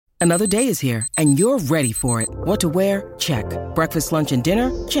Another day is here, and you're ready for it. What to wear? Check. Breakfast, lunch, and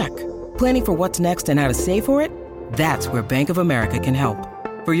dinner? Check. Planning for what's next and how to save for it? That's where Bank of America can help.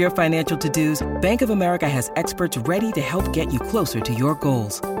 For your financial to-dos, Bank of America has experts ready to help get you closer to your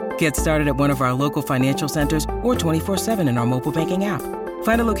goals. Get started at one of our local financial centers or 24/7 in our mobile banking app.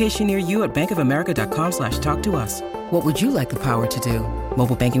 Find a location near you at bankofamerica.com/talktous. What would you like the power to do?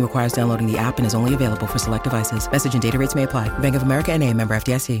 Mobile banking requires downloading the app and is only available for select devices. Message and data rates may apply. Bank of America NA, member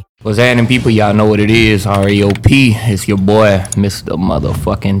FDIC. What's happening, people? Y'all know what it is. REOP. It's your boy, Mr.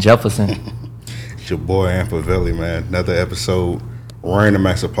 Motherfucking Jefferson. It's your boy, Ampavelli, man. Another episode, Random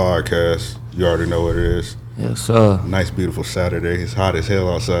Acts of Podcast. You already know what it is. Yes, sir. Nice, beautiful Saturday. It's hot as hell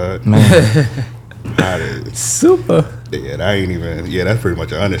outside. Man. Hot as super. Yeah, that ain't even. Yeah, that's pretty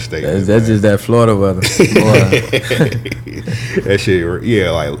much an understatement. That's just that Florida weather. That shit.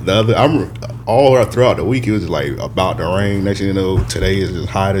 Yeah, like the other. I'm all throughout the week. It was like about to rain. Next thing you know, today is just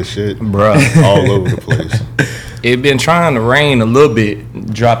hot as shit, Bruh. all over the place. It been trying to rain a little bit,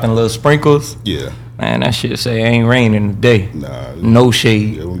 dropping little sprinkles. Yeah. Man, that shit say it ain't raining today. Nah. No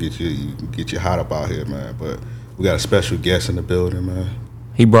shade. Yeah, we'll get you hot up out here, man. But we got a special guest in the building, man.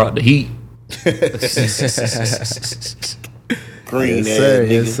 He brought the heat. Green yes, sir. nigga.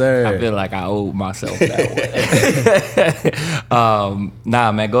 Yes, sir. I feel like I owed myself that way.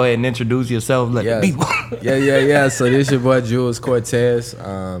 Nah, man, go ahead and introduce yourself. Let the people. Yeah. So this your boy Jewelz Kortez.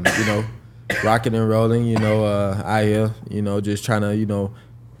 Rocking and rolling. Out here. Just trying to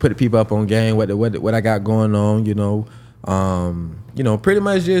put the people up on game. What I got going on. Pretty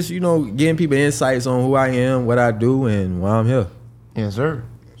much just getting people insights on who I am, what I do, and why I'm here. Yes, sir.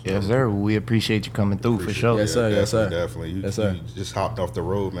 Yes, sir. We appreciate you coming through for sure. Yes, sir. Definitely. You just hopped off the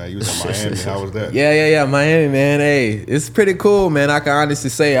road, man. You was in Miami. How was that? Yeah. Miami, man. Hey, it's pretty cool, man. I can honestly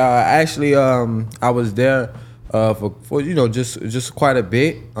say, I was there for just quite a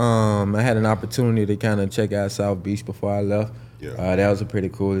bit. I had an opportunity to kind of check out South Beach before I left. Yeah. That was a pretty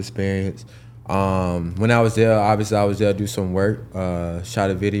cool experience. When I was there, obviously I was there to do some work,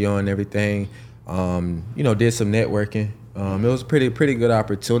 shot a video and everything. Did some networking. It was a pretty good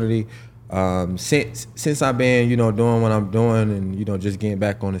opportunity. Since I've been, doing what I'm doing and, just getting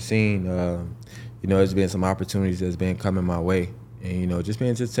back on the scene, there's been some opportunities that's been coming my way and, just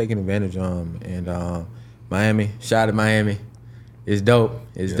taking advantage of them. And Miami, shout out to Miami. It's dope.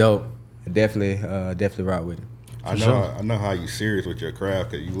 It's dope. I definitely rock with it. I know how you serious with your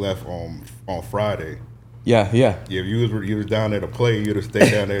craft because you left on Friday. Yeah. Yeah, if you was down there to play, you'd have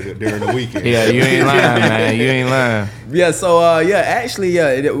stayed down there during the weekend. Yeah, you ain't lying, man. You ain't lying. Yeah, so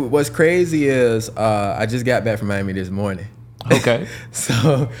what's crazy is I just got back from Miami this morning. Okay.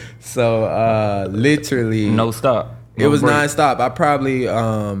 so literally No stop. It was nonstop. I probably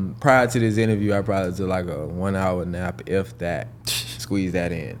prior to this interview, I probably took like a 1 hour nap, if that, squeeze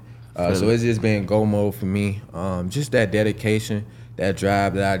that in. So it's just been go mode for me. Just that dedication, that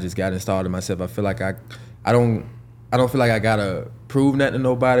drive that I just got installed in myself. I feel like I don't feel like I gotta prove nothing to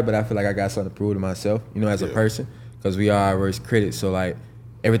nobody, but I feel like I got something to prove to myself, as a person, because we are our worst critics. So like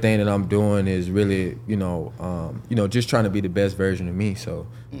everything that I'm doing is really, just trying to be the best version of me. So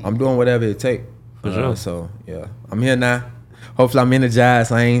I'm doing whatever it takes. For sure. So yeah, I'm here now. Hopefully I'm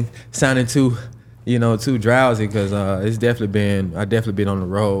energized. I ain't sounding too drowsy because I definitely been on the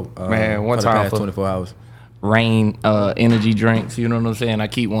road. Man, one for time the past for 24 hours. Rain, energy drinks, you know what I'm saying? I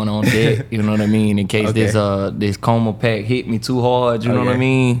keep one on deck, you know what I mean? In case this coma pack hit me too hard, you know what I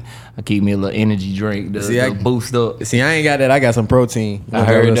mean? I keep me a little energy drink to boost up. See, I ain't got that. I got some protein. I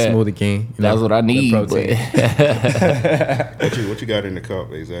heard that. Smoothie King. That's what I need. What you got in the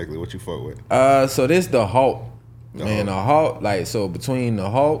cup exactly? What you fuck with? So this the Hulk. The Hulk, like, so between the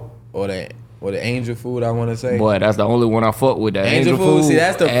Hulk or the angel food, I want to say. Boy, that's the only one I fuck with. That angel food. See,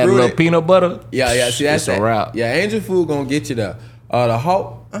 that's the add a little peanut butter. Yeah. See, that's a wrap. Yeah, angel food gonna get you there. The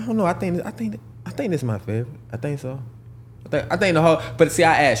Hulk, I don't know. I think this is my favorite. I think so. I think the Hulk, but see,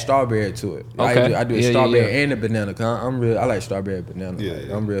 I add strawberry to it. Okay. I do a strawberry and a banana. Cause I like strawberry banana.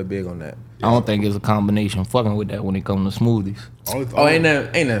 Yeah. I'm real big on that. I don't think it's a combination fucking with that when it comes to smoothies. Ain't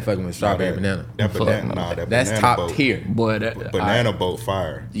nothing fucking with strawberry banana. That's banana top boat. Tier. Boy, banana boat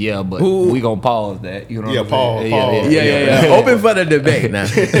fire. Yeah, but we gonna pause that. You know what I'm pause. saying? Yeah. Open for the debate now.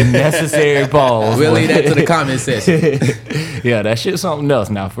 Necessary pause. We'll leave that to the comment section. Yeah, that shit's something else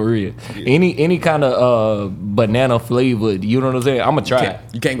now, for real. Yeah. Any kind of banana flavored, you know what I'm saying? I'm gonna try it.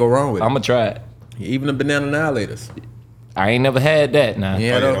 You can't go wrong with it. I'm gonna try it. Even the banana annihilators. I ain't never had that now.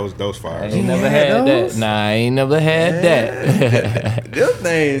 Those fires. I ain't never had that. Nah, I ain't never had that. Them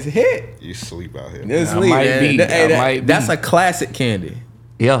things hit. You sleep out here. That's a classic candy.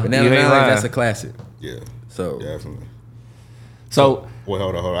 Yeah. Banana annihilators, that's a classic. Yeah. So definitely. So well,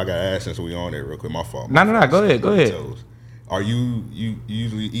 hold on. I gotta ask since we on it real quick. My fault. No. Go ahead. Are you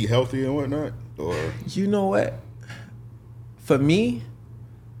usually eat healthy and whatnot, or you know what? For me,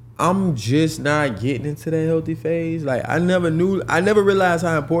 I'm just not getting into that healthy phase. Like I never realized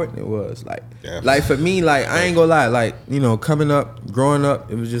how important it was. Like for me, like I ain't gonna lie, like, you know, growing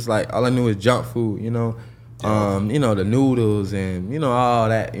up, it was just like all I knew was junk food, you know. You know, the noodles and, you know, all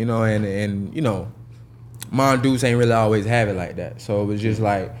that, you know, and you know, Mom Deuce ain't really always have it like that. So it was just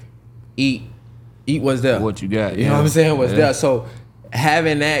like eat what's there. What you got. You know what I'm saying? What's there. So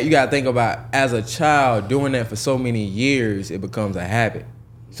having that, you gotta think about as a child doing that for so many years, it becomes a habit.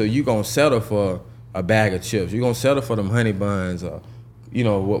 So you gonna settle for a bag of chips. You gonna settle for them honey buns or, you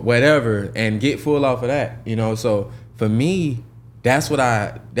know, whatever, and get full off of that. You know, so for me, that's what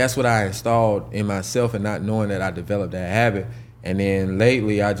I installed in myself, and not knowing that I developed that habit. And then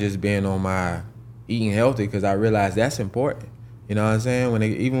lately, I just been on my eating healthy because I realized that's important. You know what I'm saying?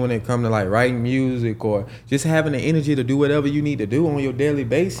 Even when it comes to like writing music or just having the energy to do whatever you need to do on your daily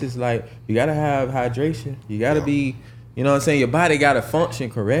basis, like you gotta have hydration. You gotta be. You know what I'm saying? Your body got to function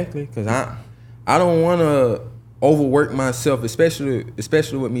correctly, because I don't want to overwork myself, especially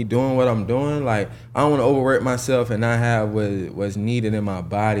with me doing what I'm doing. Like, I don't want to overwork myself and not have what's needed in my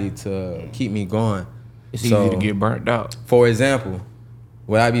body to keep me going. It's easy to get burnt out. For example,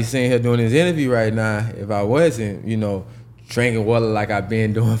 would I be sitting here doing this interview right now if I wasn't, you know, drinking water like I've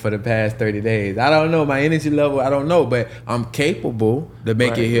been doing for the past 30 days? I don't know. My energy level, I don't know. But I'm capable to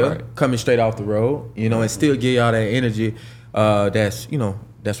make it here, coming straight off the road, you know, and still give y'all that energy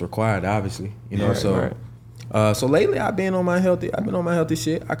that's required, obviously. You know, so lately I've been on my healthy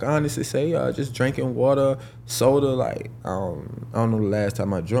shit. I can honestly say just drinking water, soda, like I don't know the last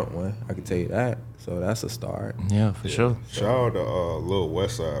time I drunk one. I can tell you that. So that's a start. Yeah, for sure. Shout out to Lil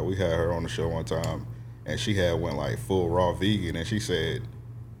Westside. We had her on the show one time. And she went like full raw vegan, and she said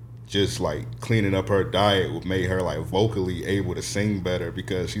just like cleaning up her diet made her like vocally able to sing better,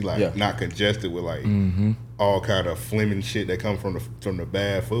 because she like not congested with like all kind of phlegm shit that come from the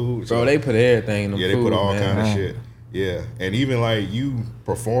bad food. So, bro, they put everything in the food. Yeah, they put all kind of shit. Yeah, and even like you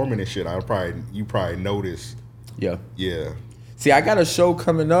performing and shit, you probably notice. Yeah. See, I got a show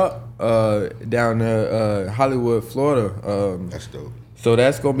coming up down there, Hollywood, Florida. That's dope. So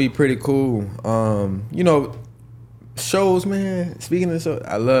that's gonna be pretty cool. You know, shows, man. Speaking of shows,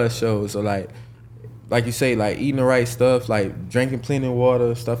 I love shows. So like you say, like eating the right stuff, like drinking plenty of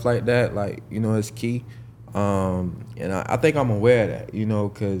water, stuff like that. Like, you know, it's key. And I think I'm aware of that. You know,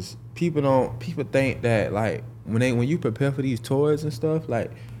 because people think that like when you prepare for these tours and stuff,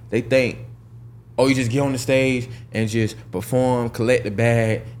 like they think, oh, you just get on the stage and just perform, collect the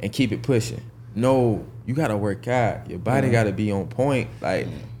bag, and keep it pushing. No. You gotta work out. Your body gotta be on point. Like,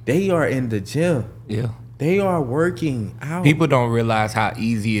 they are in the gym. Yeah. They are working out. People don't realize how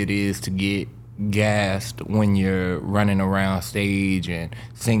easy it is to get gassed when you're running around stage and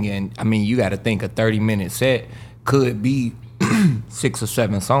singing. I mean, you gotta think a 30-minute set could be 6 or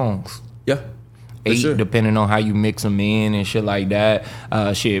 7 songs. Yeah. 8, depending on how you mix them in and shit like that.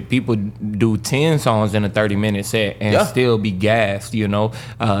 People do 10 songs in a 30-minute set and still be gassed, you know.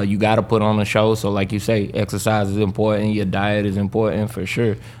 You got to put on a show. So like you say, exercise is important. Your diet is important for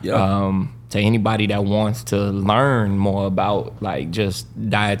sure. Yeah. To anybody that wants to learn more about like just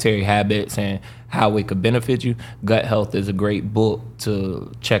dietary habits and how it could benefit you, Gut Health is a great book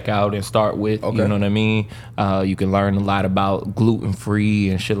to check out and start with. Okay. You know what I mean? You can learn a lot about gluten-free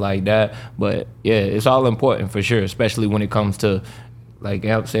and shit like that. But yeah, it's all important for sure, especially when it comes to, like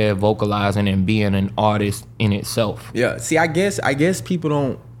Amp said, vocalizing and being an artist in itself. Yeah. See, I guess people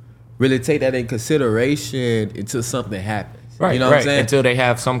don't really take that in consideration until something happens. Right, you know what I'm saying? Until they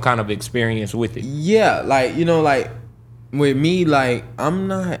have some kind of experience with it. Yeah, like, you know, like with me, like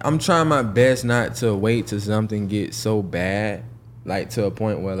I'm trying my best not to wait till something gets so bad, like to a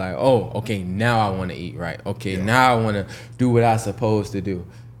point where like, oh, okay, now I want to eat right. Okay, now I want to do what I'm supposed to do.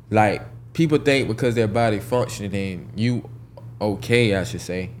 Like, people think because their body functioning, you okay, I should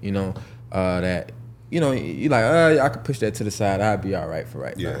say, you know, that, you know, you like, I could push that to the side. I'd be all right for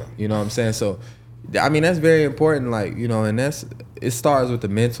right now. You know what I'm saying? So, I mean, that's very important, like, you know, and it starts with the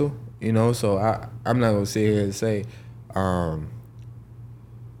mental, you know, so I'm not gonna sit here and say I'm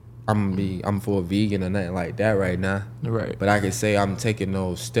full vegan or nothing like that right now. Right. But I can say I'm taking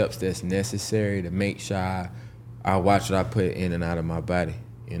those steps that's necessary to make sure I watch what I put in and out of my body,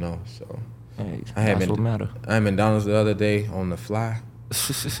 you know. So I had McDonald's the other day on the fly.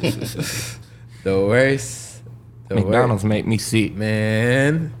 The worst. McDonald's make me sick,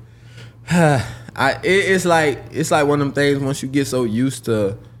 man. It's like one of them things. Once you get so used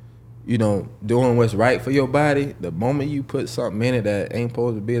to doing what's right for your body, the moment you put something in it that ain't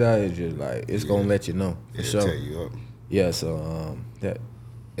supposed to be there, it's just like it's gonna let you know for sure. Tear you up. Yeah, so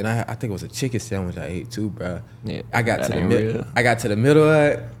and I think it was a chicken sandwich I ate too, bro. Yeah, I got to the middle. I got to the middle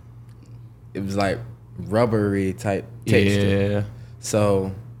of it. It was like rubbery type texture. Yeah.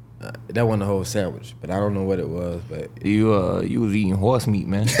 So that wasn't the whole sandwich, but I don't know what it was. But you was eating horse meat,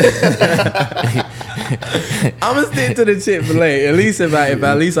 man. I'm gonna stick to the Chick-fil-A. At least if I'm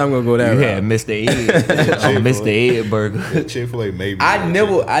gonna go that route. Yeah, Mr. Ed. Mr. Ed burger. Chick-fil-A maybe.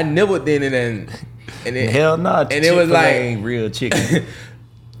 I nibbled in it and hell no. And it was like ain't real chicken.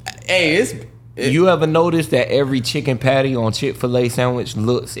 Hey, you ever notice that every chicken patty on Chick-fil-A sandwich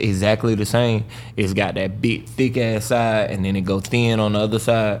looks exactly the same? It's got that big thick ass side and then it go thin on the other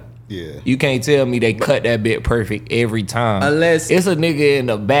side. Yeah. You can't tell me they cut that bit perfect every time. Unless it's a nigga in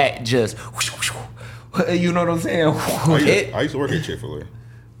the back just you know what I'm saying? I used to work at Chick-fil-A.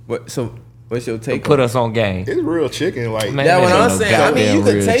 What's your take? Put us on game. It's real chicken, like man, that's what I'm saying. I mean, you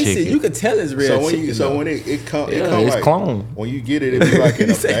could taste chicken. it. You could tell it's real chicken. So when it come it's like clone. When you get it, it be like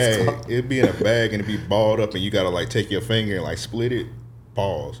in a bag. It'd be in a bag and it'd be balled up, and you gotta like take your finger and like split it,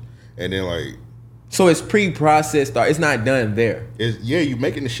 pause, and then like. So it's pre-processed. It's not done there. You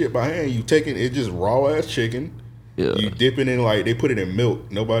making the shit by hand. You taking it just raw ass chicken. Yeah. You dip it in like they put it in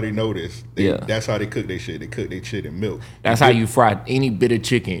milk. Nobody noticed. That's how they cook their shit. They cook their shit in milk. That's how you fry any bit of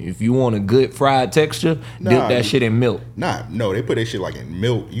chicken. If you want a good fried texture, dip that shit in milk. No, they put their shit like in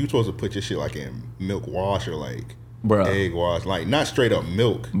milk. You supposed to put your shit like in milk wash or like egg wash, like not straight up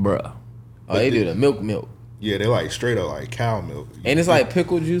milk. Bruh. Oh, they do the milk. Yeah, they like straight up like cow milk. And it's like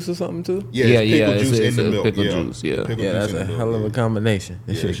pickle juice or something too? Yeah, pickle juice in the milk. Pickle juice, yeah. That's a hell of a combination.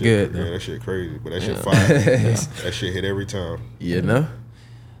 That shit good. Yeah, that shit crazy. But that shit fire. That shit hit every time. You know?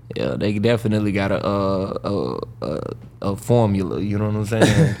 Yeah, they definitely got a formula, you know what I'm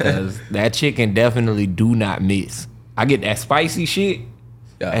saying? Because that chicken definitely do not miss. I get that spicy shit,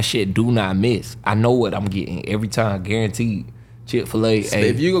 that shit do not miss. I know what I'm getting every time, guaranteed. Chick-fil-A. So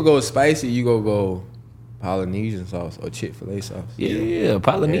if you go spicy, you go Polynesian sauce or Chick-fil-A sauce. Yeah,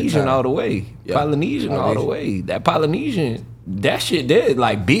 Polynesian all the way. Yep. Polynesian all the way. That Polynesian, that shit there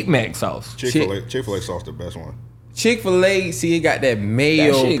like Big Mac sauce. Chick-fil-A sauce the best one. Chick-fil-A, see, it got that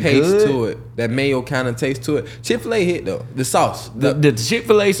mayo paste to it. That mayo kind of taste to it. Chick-fil-A hit though. The sauce. The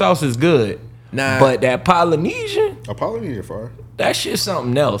Chick-fil-A sauce is good. But that Polynesian. A Polynesian fire. That shit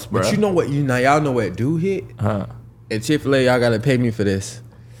something else, bro. But you know what? Y'all know what do hit? At Chick-fil-A, y'all gotta pay me for this.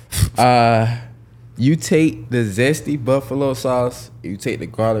 You take the zesty buffalo sauce, you take the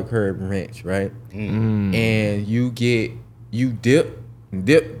garlic herb ranch, right? And you dip,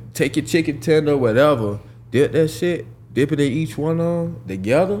 take your chicken tender, whatever, dip that shit, dip it in each one on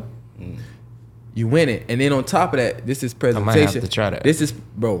together. You win it. And then on top of that, this is presentation. I might have to try that. This is,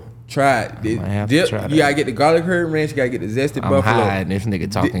 bro, try it. I might have to try that. You gotta get the garlic herb ranch, you gotta get the zesty buffalo. High and this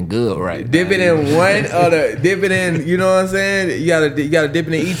nigga talking good right Dip now. it in one other, dip it in, you know what I'm saying? You gotta dip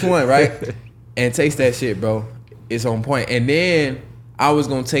it in each one, right? And taste that shit, bro. It's on point. And then I was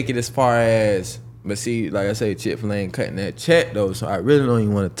gonna take it as far as, but see, like I say, Chick-fil-A ain't cutting that check though, so I really don't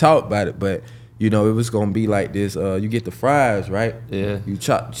even want to talk about it. But it was gonna be like this. You get the fries, right? Yeah. You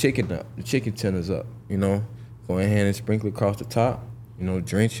chop the chicken up, the chicken tenders up. Go ahead and sprinkle across the top.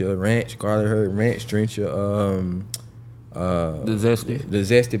 Drench your ranch, garlic herb ranch. Drench your the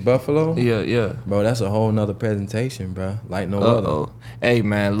zesty buffalo. Yeah. Bro, that's a whole nother presentation, bro. Like no other. Hey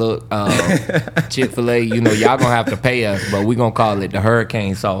man, look, Chick-fil-A, y'all gonna have to pay us, but we gonna call it the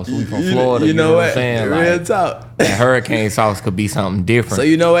hurricane sauce. We from Florida, you know what I'm saying? Real like, talk. That hurricane sauce could be something different. So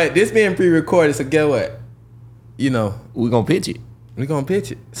you know what? This being pre-recorded, so get what? We gonna pitch it. We gonna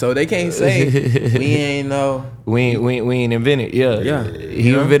pitch it. So they can't say we ain't know. We ain't invented. Yeah.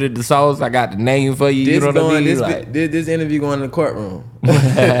 He invented the sauce. I got the name for you. You know what I mean? This interview going in the courtroom.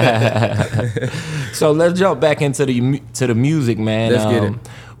 So let's jump back into the music, man. Let's get it.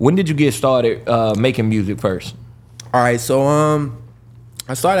 When did you get started making music first? All right, so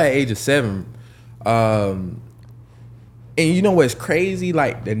I started at the age of 7. And you know what's crazy?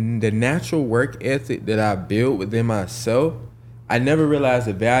 Like the natural work ethic that I built within myself, I never realized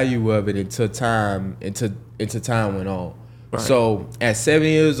the value of it until time went on. Right. So at 7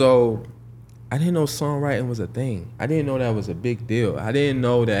 years old, I didn't know songwriting was a thing. I didn't know that was a big deal. I didn't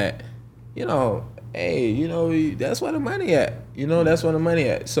know that, that's where the money at. That's where the money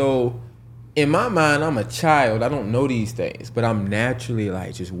at. So in my mind, I'm a child. I don't know these things, but I'm naturally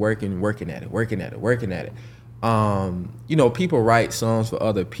like just working at it. People write songs for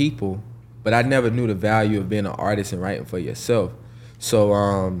other people, but I never knew the value of being an artist and writing for yourself. So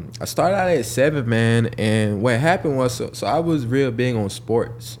I started out at 7, man, and what happened was, so I was real big on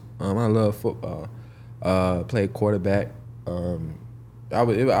sports. I love football. Played quarterback. I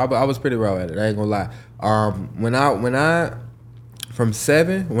was pretty raw at it. I ain't gonna lie. When I from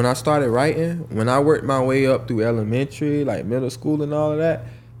 7, when I started writing, when I worked my way up through elementary, like middle school and all of that,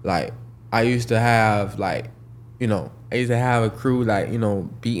 like I used to have like, you know, I used to have a crew like, you know,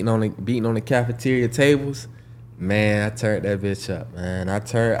 beating on the cafeteria tables. Man, I turned that bitch up, man. I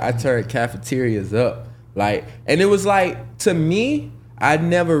turned cafeterias up. Like, and it was like, to me, I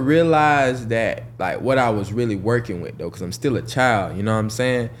never realized that, like, what I was really working with, though, because I'm still a child, you know what I'm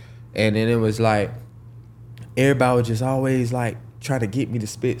saying? And then it was like, everybody was just always, like, trying to get me to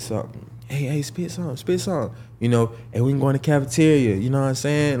spit something. Hey, spit something, you know? And we can go in the cafeteria, you know what I'm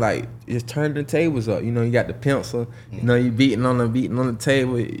saying? Like, just turn the tables up, you know? You got the pencil, you know, you beating on the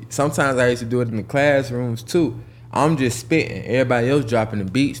table. Sometimes I used to do it in the classrooms, too. I'm just spitting. Everybody else dropping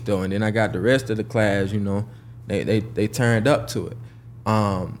the beats, though, and then I got the rest of the class, you know, they turned up to it.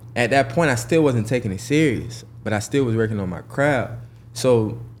 At that point, I still wasn't taking it serious, but I still was working on my craft.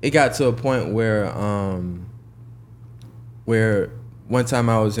 So it got to a point where one time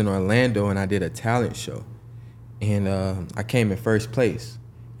I was in Orlando and I did a talent show, and I came in first place,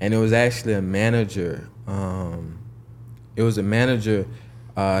 and it was actually a manager. It was a manager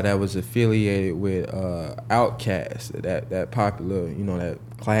that was affiliated with Outkast, that popular, you know, that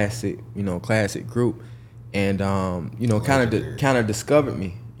classic group. And you know, kind of discovered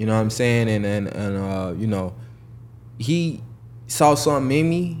me, you know what I'm saying, and you know, he saw something in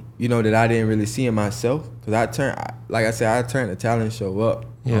me, you know, that I didn't really see in myself, because I turned the talent show up.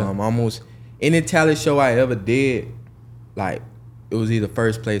 Almost any talent show I ever did, like, it was either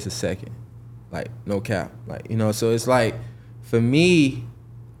first place or second, like, no cap, like, you know. So it's like, for me,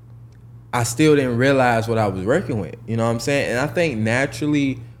 I still didn't realize what I was working with, you know what I'm saying. And I think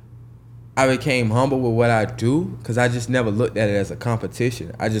naturally I became humble with what I do, because I just never looked at it as a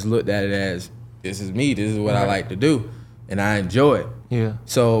competition. I just looked at it as, this is me, this is what I like to do, and I enjoy it. Yeah.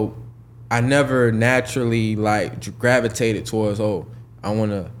 So I never naturally like gravitated towards, I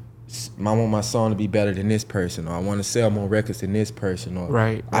want my song to be better than this person, or I want to sell more records than this person, or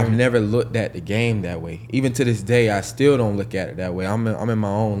I've never looked at the game that way. Even to this day, I still don't look at it that way. I'm in my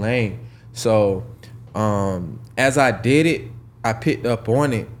own lane. So as I did it, I picked up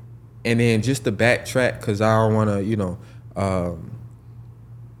on it. And then just to backtrack, because I don't want to, you know, I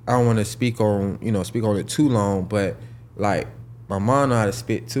don't want to speak on it too long, but like, my mom know how to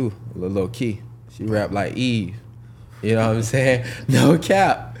spit too, low key. She rap like Eve, you know what I'm saying? No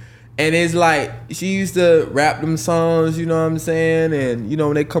cap. And it's like, she used to rap them songs, you know what I'm saying? And, you know,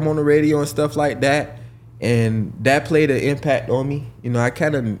 when they come on the radio and stuff like that, and that played an impact on me. You know, I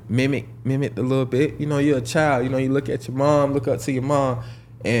kind of mimicked a little bit. You know, you're a child, you know, you look at your mom, look up to your mom.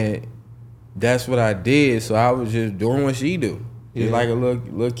 And that's what I did. So I was just doing what she do. Just like a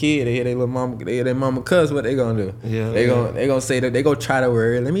little kid, they hear their mama cuss, what they gonna do? They gonna say that they gonna try the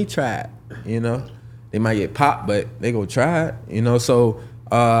word. Let me try it. You know, they might get popped, but they gonna try it. You know, so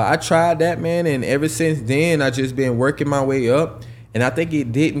I tried that, man, and ever since then I just been working my way up. And I think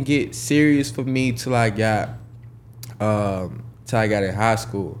it didn't get serious for me till I got in high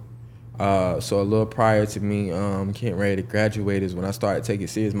school. So a little prior to me getting ready to graduate is when I started taking it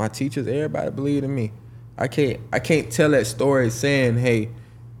serious. My teachers, everybody believed in me. I can't tell that story saying, hey,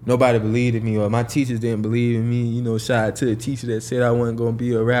 nobody believed in me, or my teachers didn't believe in me. You know, shout out to the teacher that said I wasn't gonna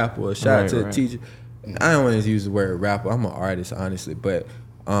be a rapper, or shout out to the teacher. I don't want to use the word rapper. I'm an artist, honestly, but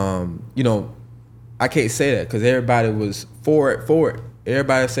you know, I can't say that because everybody was for it.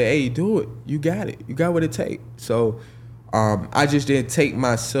 Everybody say, hey, do it. You got it. You got what it takes. So I just didn't take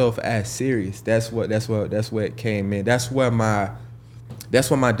myself as serious. That's where it came in. That's where my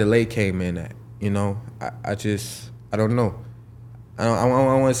delay came in at. You know, I don't know. I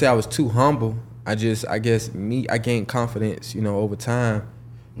don't want to say I was too humble. I guess I gained confidence, you know, over time.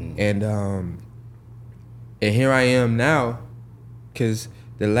 And here I am now, because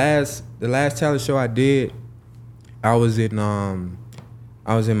the last talent show I did, I was in my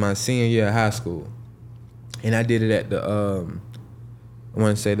senior year of high school. And I did it at the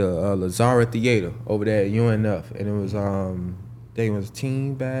Lazara Theater over there at UNF, and it was I think it was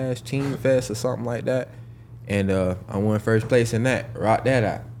Teen Fest or something like that, and I won first place in that. Rocked that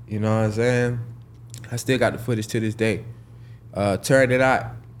out, you know what I'm saying? I still got the footage to this day. Turned it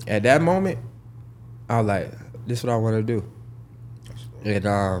out. At that moment, I was like, this is what I want to do. And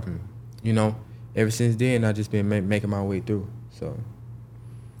you know, ever since then, I just been making my way through. So.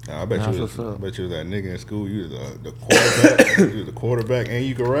 I bet you was that nigga in school. You was the quarterback. You was the quarterback, and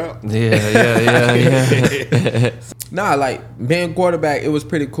you could rap. Yeah. Nah, like being quarterback, it was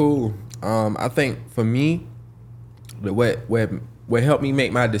pretty cool. I think for me, what what helped me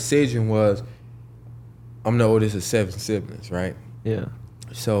make my decision was I'm the oldest of 7 siblings, right? Yeah.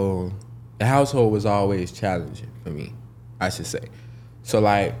 So the household was always challenging for me, I should say. So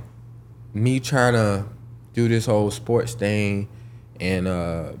like me trying to do this whole sports thing and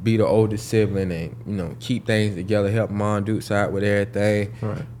be the oldest sibling and, you know, keep things together, help mom do side with everything.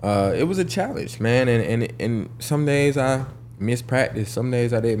 Right. It was a challenge, man. And some days I missed practice, some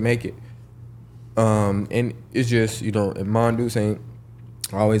days I didn't make it. And it's just, you know, and Mondoose ain't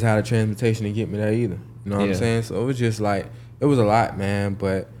always had a transportation to get me there either. You know what I'm saying? So it was just like, it was a lot, man.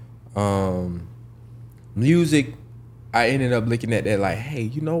 But music, I ended up looking at that like, hey,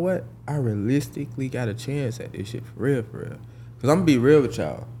 you know what? I realistically got a chance at this shit for real. Because I'm going to be real with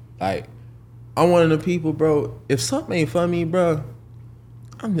y'all. Like, I'm one of the people, bro, if something ain't for me, bro,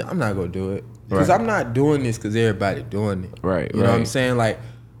 I'm not going to do it. Because I'm not doing this because everybody doing it. Right, You know what I'm saying? Like,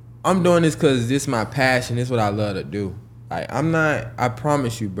 I'm doing this because this is my passion. This is what I love to do. Like, I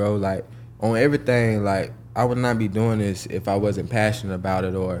promise you, bro, like, on everything, like, I would not be doing this if I wasn't passionate about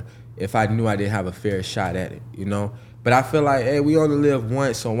it or if I knew I didn't have a fair shot at it, you know? But I feel like, hey, we only live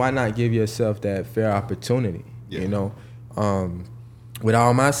once, so why not give yourself that fair opportunity, you know? With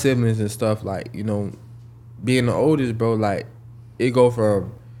all my siblings and stuff, like, you know, being the oldest, bro, like, it go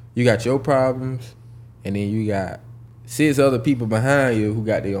from you got your problems and then you got 6 other people behind you who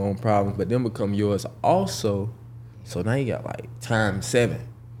got their own problems, but then become yours also. So now you got like times 7.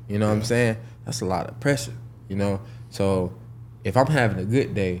 You know what I'm saying? That's a lot of pressure, you know? So if I'm having a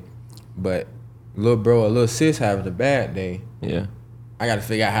good day, but little bro or little sis having a bad day, I got to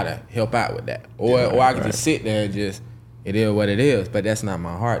figure out how to help out with that. Or I can just sit there and just, it is what it is. But that's not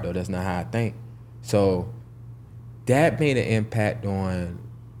my heart, though. That's not how I think. So that made an impact on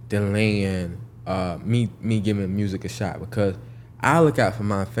delaying me giving music a shot, because I look out for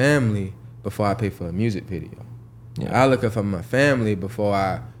my family before I pay for a music video. I look out for my family before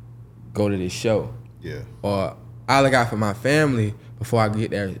I go to this show. Or I look out for my family before I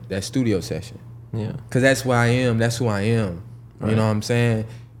get that studio session. Because that's where I am. That's who I am. You know what I'm saying?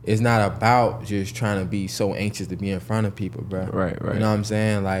 It's not about just trying to be so anxious to be in front of people, bro. Right. You know what I'm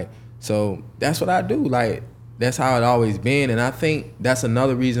saying? Like, so that's what I do. Like, that's how it always been. And I think that's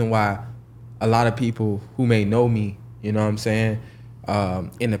another reason why a lot of people who may know me, you know what I'm saying,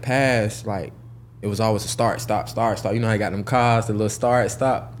 in the past, like, it was always a start, stop, start, stop. You know how I got them cars, the little start,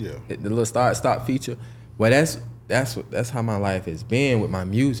 stop, the little start, stop feature. Well, that's how my life has been with my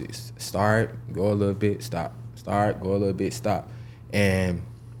music. Start, go a little bit, stop. Start, go a little bit, stop. And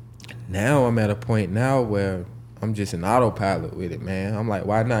now I'm at a point now where I'm just an autopilot with it, man. I'm like,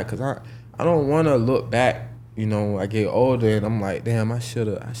 why not? Because I don't want to look back. You know, I get older and I'm like, damn, I should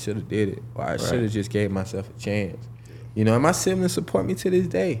have did it. Or I should have just gave myself a chance. You know, and my siblings support me to this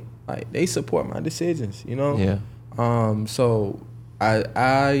day. Like, they support my decisions, you know? So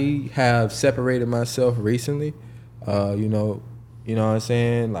I have separated myself recently. You know what I'm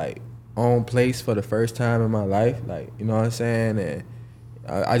saying? Like, own place for the first time in my life. Like, you know what I'm saying? And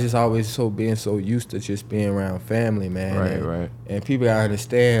I just always being so used to just being around family, man. And people gotta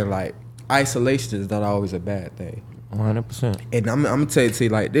understand, like, isolation is not always a bad thing. 100%. And I'm gonna tell you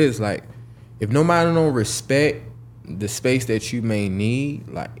like this, like, if nobody don't respect the space that you may need,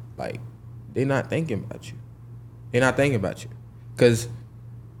 like they're not thinking about you. They're not thinking about you. Cause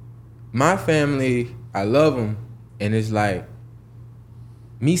my family, I love them, and it's like,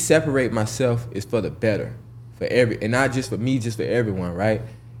 me separate myself is for the better, and not just for me, just for everyone, right?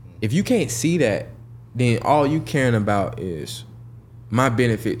 If you can't see that, then all you caring about is my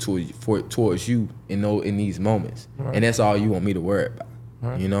benefit towards you in these moments, and that's all you want me to worry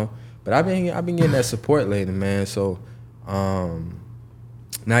about, you know. But I've been getting that support lately, man. So,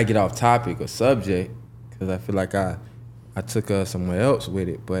 not get off topic or subject, because I feel like I took somewhere else with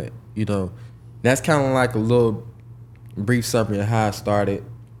it. But, you know, that's kind of like a little brief summary of how I started,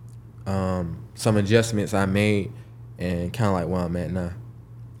 some adjustments I made, and kind of like where I'm at now.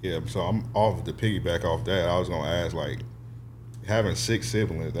 Yeah, so I'm off to piggyback off that. I was gonna ask, like, having 6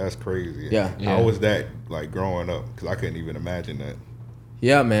 siblings, that's crazy. Yeah. How was that, like, growing up? Because I couldn't even imagine that.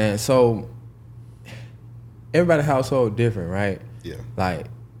 Yeah, man. So everybody's household different, right? Yeah. Like,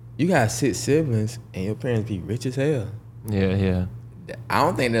 you got 6 siblings and your parents be rich as hell. Yeah. I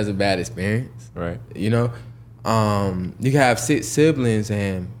don't think that's a bad experience. Right. You know? You can have 6 siblings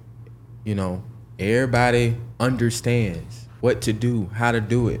and, you know, everybody understands what to do, how to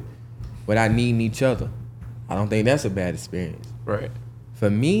do it, without needing each other. I don't think that's a bad experience. Right.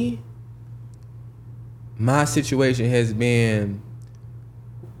 For me, my situation has been,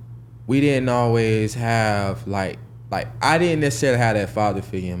 we didn't always have, like, like I didn't necessarily have that father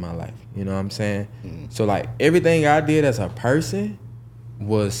figure in my life. You know what I'm saying? Mm-hmm. So like everything I did as a person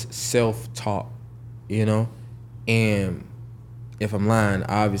was self-taught, you know? And if I'm lying,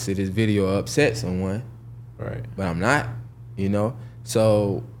 obviously this video upset someone. Right. But I'm not, you know?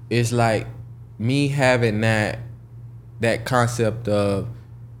 So it's like me having that concept of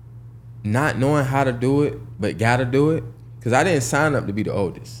not knowing how to do it, but gotta do it. Because I didn't sign up to be the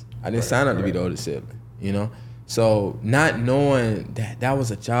oldest. I didn't sign up to be the oldest sibling, you know? So not knowing that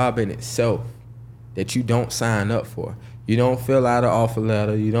was a job in itself that you don't sign up for. You don't fill out an offer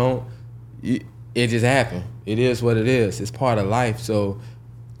letter. It just happened. It is what it is. It's part of life. So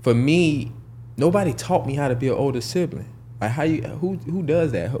for me, nobody taught me how to be an older sibling. Like who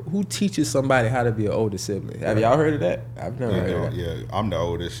does that? Who teaches somebody how to be an older sibling? Have y'all heard of that? I've never heard of that. Yeah, I'm the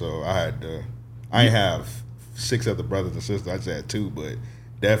oldest, so I ain't have 6 other brothers and sisters. I just had 2, but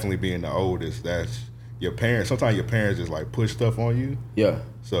definitely being the oldest, that's your parents. Sometimes your parents just like push stuff on you. Yeah.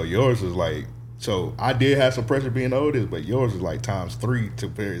 So yours is like, so I did have some pressure being the oldest, but yours is like times 3 to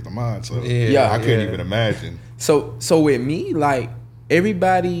compare to mine. So I couldn't even imagine. So with me, like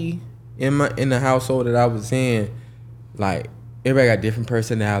everybody in the household that I was in, like everybody got different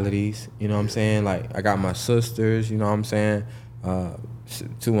personalities. You know what I'm saying? Like I got my sisters. You know what I'm saying? 2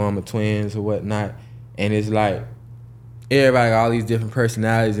 of them are twins or whatnot, and it's like everybody got all these different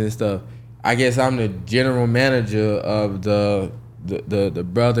personalities and stuff. I guess I'm the general manager of the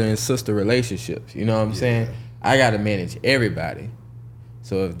brother and sister relationships. You know what I'm saying? I got to manage everybody.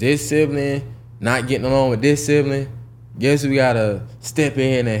 So if this sibling not getting along with this sibling, guess we got to step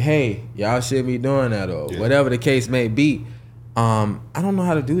in and, hey, y'all shouldn't be doing that, or whatever the case may be. I don't know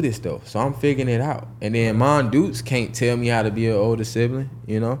how to do this though, so I'm figuring it out. And then Mom Dukes can't tell me how to be an older sibling,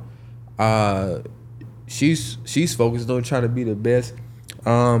 you know? She's focused on trying to be the best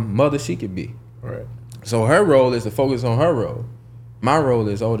mother she could be. Right. So her role is to focus on her role. My role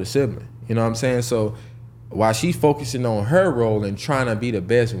is older sibling. You know what I'm saying? So while she's focusing on her role and trying to be the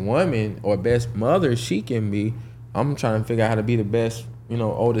best woman or best mother she can be, I'm trying to figure out how to be the best, you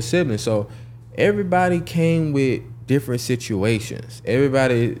know, older sibling. So everybody came with different situations.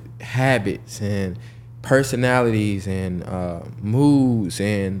 Everybody habits and personalities and moods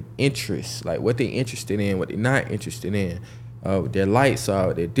and interests, like what they interested in, what they're not interested in, what their likes are,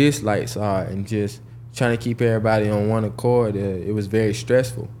 what their dislikes are, and just trying to keep everybody on one accord. It was very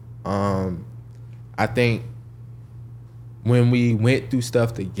stressful. I think when we went through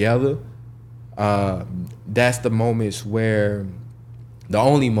stuff together, that's the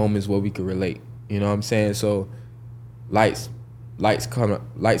only moments where we could relate. You know what I'm saying? So lights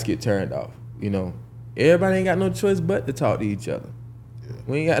get turned off, you know. Everybody ain't got no choice but to talk to each other. Yeah.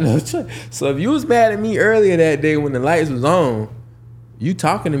 We ain't got no choice. So if you was mad at me earlier that day when the lights was on, you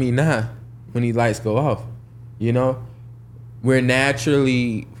talking to me now when these lights go off. You know? We're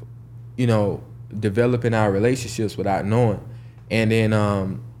naturally, you know, developing our relationships without knowing. And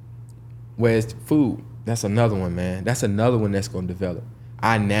then whereas food, that's another one, man. That's another one that's gonna develop.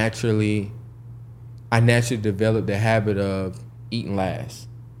 I naturally developed the habit of eating last.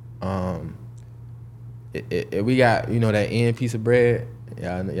 We got, you know, that end piece of bread.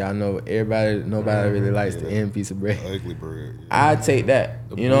 Y'all know nobody really likes the end piece of bread. Ugly bread. Yeah. I take that.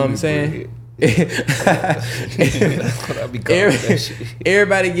 You know what I'm saying? That's what I be calling that shit.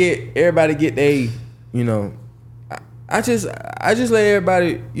 Everybody get they, you know. I just let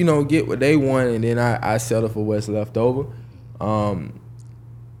everybody, you know, get what they want, and then I settle for what's left over.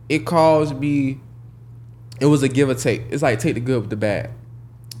 It caused me. It was a give or take. It's like take the good with the bad.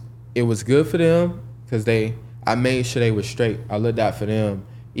 It was good for them because I made sure they were straight. I looked out for them,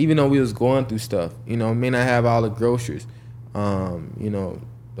 even though we was going through stuff. You know, may not have all the groceries. You know,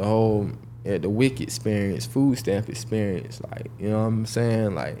 the whole the WIC experience, food stamp experience. Like, you know what I'm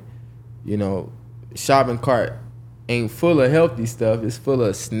saying? Like, you know, shopping cart ain't full of healthy stuff. It's full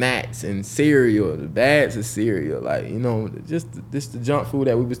of snacks and cereal, the bags of cereal. Like, you know, just the junk food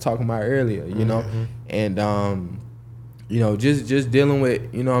that we was talking about earlier, you know? And, you know, just dealing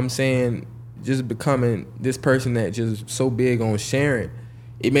with, you know what I'm saying, just becoming this person that just so big on sharing.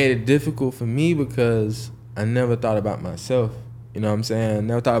 It made it difficult for me because I never thought about myself. You know what I'm saying? I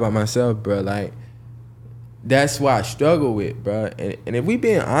never thought about myself, bro. Like, that's what I struggle with, bro. And if we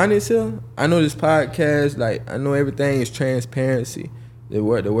being honest here, I know this podcast, like, I know everything is transparency. The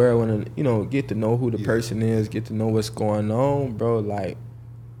world want to, you know, get to know who the person is, get to know what's going on, bro. Like,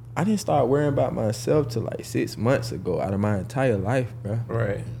 I didn't start worrying about myself till like 6 months ago out of my entire life, bro.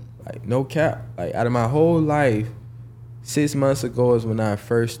 Right. Like, no cap. Like, out of my whole life, 6 months ago is when I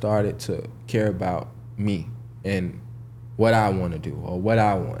first started to care about me and what I want to do or what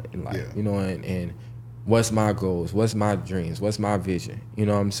I want in life, you know, and what's my goals, what's my dreams, what's my vision. You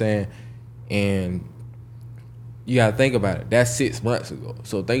know what I'm saying? And you gotta think about it. That's 6 months ago.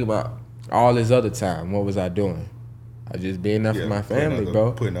 So think about all this other time. What was I doing? I just being there for my family,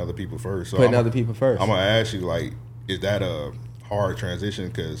 bro. Putting other people first. So other people first. I'm gonna ask you, like, is that a hard transition?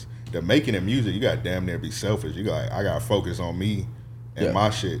 Because the making of music, you got damn near be selfish. You got, I gotta focus on me and my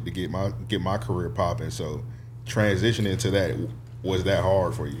shit to get my career popping. So transitioning to that, was that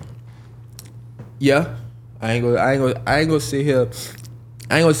hard for you? Yeah, I ain't gonna sit here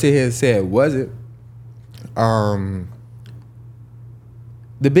and say it wasn't.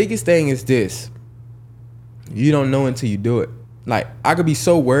 The biggest thing is this: you don't know until you do it. Like, I could be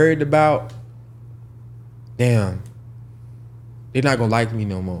so worried about, damn, they're not gonna like me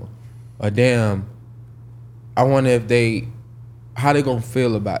no more, or damn, I wonder how they gonna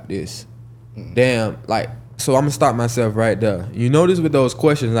feel about this. Damn, like, so I'm gonna stop myself right there. You notice with those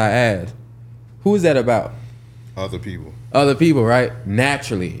questions I asked, who is that about? Other people. Other people, right?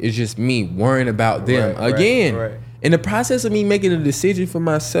 Naturally, it's just me worrying about them. Again, right. In the process of me making a decision for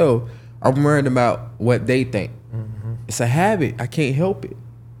myself, I'm worried about what they think. Mm-hmm. It's a habit. I can't help it.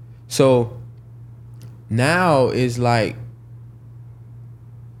 So now it's like,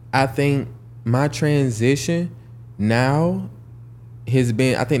 I think my transition now has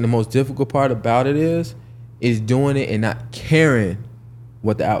been, I think the most difficult part about it is doing it and not caring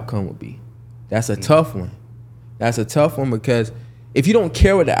what the outcome will be. That's a tough one. That's a tough one, because if you don't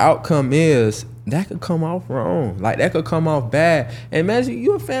care what the outcome is, that could come off wrong. Like, that could come off bad. And imagine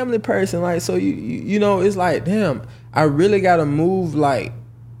you're a family person, like, so you know, it's like, damn, I really gotta move. Like,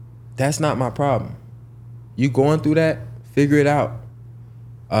 that's not my problem. You going through that, figure it out.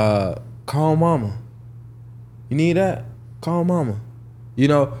 Call mama. You need that? Call mama. You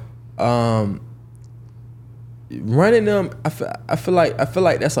know, running them, I feel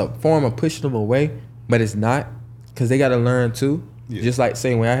like that's a form of pushing them away, but it's not, because they got to learn too. Yeah. Just like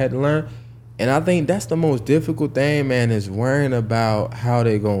same way I had to learn. And I think that's the most difficult thing, man, is worrying about how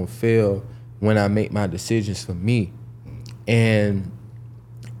they gonna feel when I make my decisions for me. And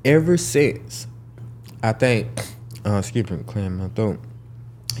ever since, I think, skipping clearing my throat.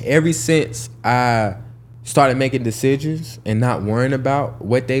 Ever since I started making decisions and not worrying about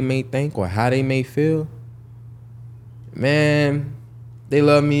what they may think or how they may feel, man, they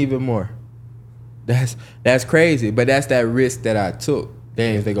love me even more. That's crazy, but that's that risk that I took.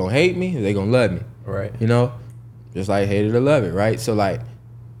 Dang, if they gonna hate me, if they gonna love me, right? You know, just like hate it or love it, right? So like,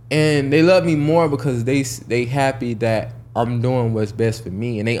 and they love me more because they happy that I'm doing what's best for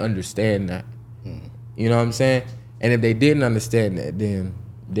me, and they understand that. You know what I'm saying? And if they didn't understand that, then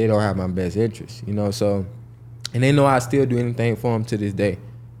they don't have my best interest, you know. So, and they know I still do anything for them to this day,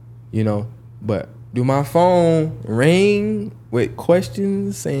 you know. But do my phone ring with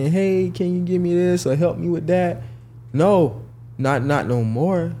questions saying, "Hey, can you give me this or help me with that?" No, not no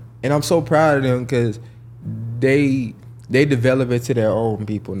more. And I'm so proud of them, because they develop it to their own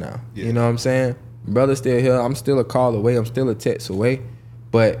people now. Yeah. You know what I'm saying? Brother's still here. I'm still a call away. I'm still a text away.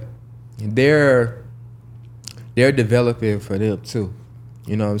 But they're developing for them too.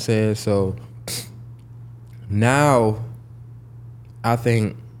 You know what I'm saying? So now I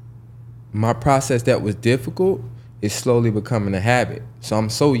think my process that was difficult is slowly becoming a habit. So I'm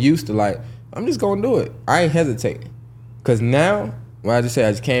so used to, like, I'm just gonna do it. I ain't hesitating. Cause now, well, I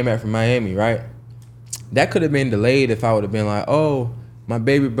just came back from Miami, right? That could have been delayed if I would have been like, oh, my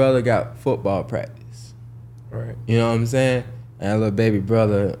baby brother got football practice. Right. You know what I'm saying? And little baby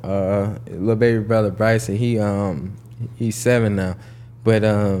brother Bryson, he's 7 now. But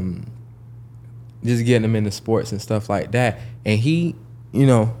just getting him into sports and stuff like that. And he, you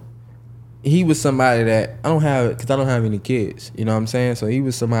know, he was somebody that I don't have any kids. You know what I'm saying? So he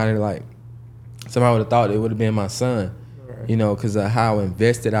was somebody like, somebody would have thought it would have been my son. Right. You know, because of how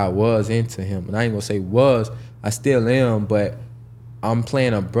invested I was into him. And I ain't gonna say was, I still am, but I'm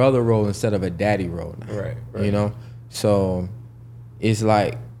playing a brother role instead of a daddy role now. Right. You know? So it's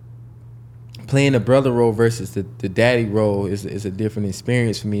like playing the brother role versus the daddy role is a different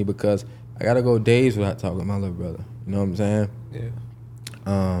experience for me, because I gotta go days without talking to my little brother. You know what I'm saying?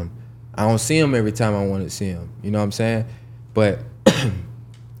 Yeah. I don't see him every time I want to see him. You know what I'm saying? But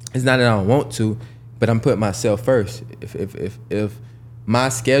it's not that I don't want to, but I'm putting myself first. If my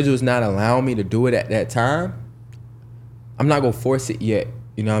schedule is not allowing me to do it at that time, I'm not gonna force it yet.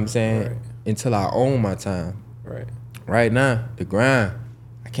 You know what I'm saying? Right. Until I own my time. Right. Right now, the grind,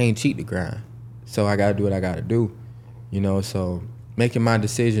 I can't cheat the grind. So I gotta do what I gotta do. You know, so making my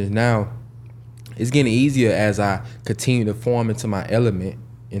decisions now, it's getting easier as I continue to form into my element,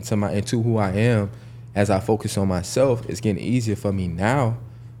 into who I am. As I focus on myself, it's getting easier for me now.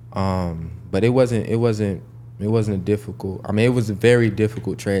 But it wasn't a difficult. I mean, it was a very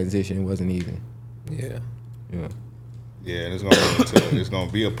difficult transition. It wasn't even. Yeah. Yeah, and it's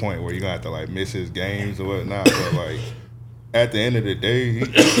gonna be a point where you're gonna have to like miss his games or whatnot. But like at the end of the day,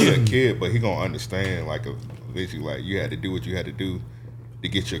 he a kid, but he gonna understand like eventually, like you had to do what you had to do to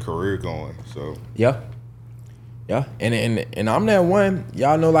get your career going. So yeah, and I'm that one.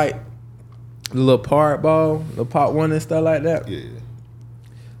 Y'all know like the little part ball, the part one and stuff like that. Yeah,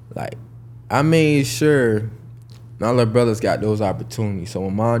 like I made sure my little brothers got those opportunities. So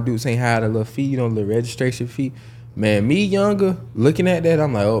when Mom Dukes ain't had a little fee, you know, a little registration fee. Man, me younger, looking at that,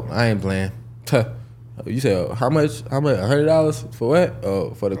 I'm like, oh, I ain't playing. You said, how much? $100 for what?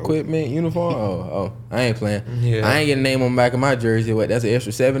 Oh, for the equipment, uniform? Oh, I ain't playing. Yeah. I ain't getting a name on the back of my jersey. What? That's an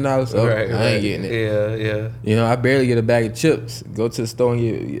extra $7? So I ain't getting it. Yeah. You know, I barely get a bag of chips. Go to the store and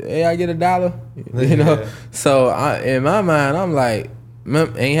get, hey, I get $1. You know? So in my mind, I'm like,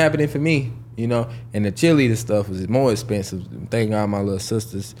 ain't happening for me. You know? And the cheerleader stuff was more expensive. Thank God my little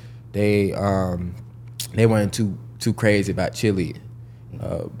sisters, they weren't too crazy about cheerleading.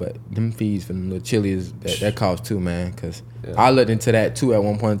 But them fees for them little chilies, that cost too, man. Cause I looked into that too at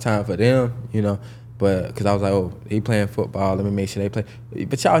one point in time for them, you know. But cause I was like, oh, they playing football. Let me make sure they play.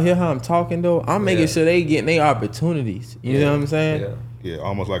 But y'all hear how I'm talking though? I'm making sure they getting their opportunities. You know what I'm saying? Yeah,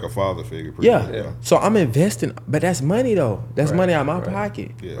 almost like a father figure. Yeah. So I'm investing, but that's money though. That's money out of my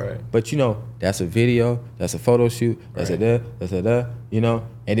pocket. Yeah. Right. But you know, that's a video, that's a photo shoot, that's a da, you know.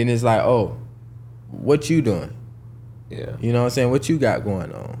 And then it's like, oh, what you doing? Yeah. You know what I'm saying? What you got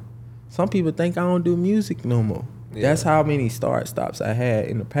going on? Some people think I don't do music no more. Yeah. That's how many start stops I had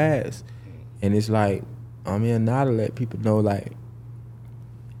in the past. And it's like, I'm here now to let people know like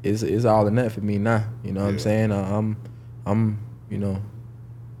it's all or nothing for me now. You know what I'm saying?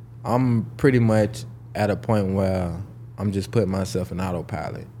 I'm pretty much at a point where I'm just putting myself in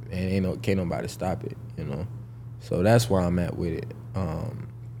autopilot and can't nobody stop it, you know. So that's where I'm at with it.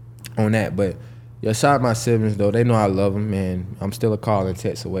 On that. But yeah, shout out my siblings though. They know I love them, and I'm still a call and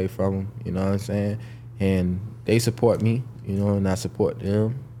text away from them. You know what I'm saying? And they support me, you know, and I support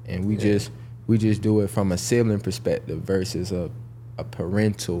them. And we just do it from a sibling perspective versus a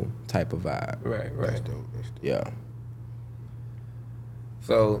parental type of vibe. Right. That's dope. Yeah.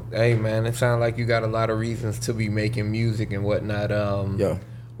 So, hey man, it sounds like you got a lot of reasons to be making music and whatnot.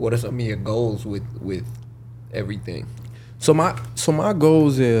 What are some of your goals with everything? So my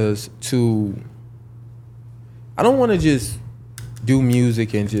goals is to, I don't want to just do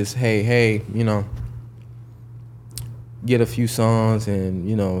music and just hey, you know, get a few songs and,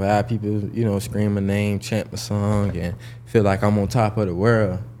 you know, have people, you know, scream my name, chant my song, and feel like I'm on top of the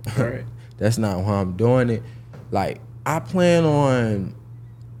world. Right. That's not how I'm doing it. Like, I plan on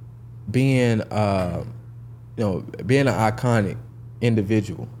being, being an iconic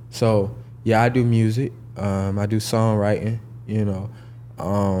individual. So yeah, I do music. I do songwriting. You know,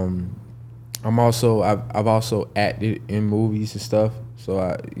 I've also acted in movies and stuff.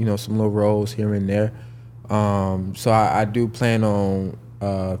 So some little roles here and there. So I do plan on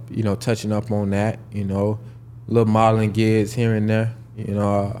touching up on that. You know, little modeling gigs here and there. You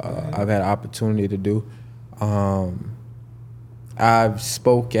know, I've had an opportunity to do. I've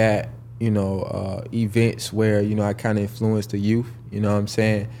spoke at events where I kind of influenced the youth. You know what I'm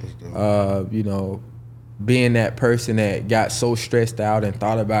saying? Being that person that got so stressed out and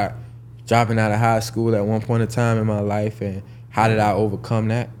thought about dropping out of high school at one point in time in my life, and how did I overcome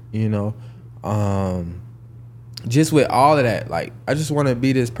that? Just with all of that, like, I just want to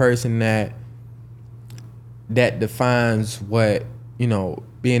be this person that defines what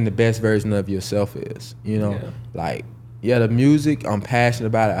being the best version of yourself is. Like, yeah, the music, I'm passionate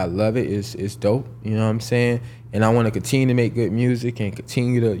about it. I love it. It's dope. You know what I'm saying? And I want to continue to make good music and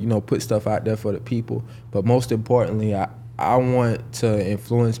continue to, put stuff out there for the people. But most importantly, I want to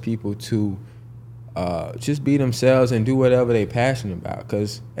influence people to just be themselves and do whatever they passionate about.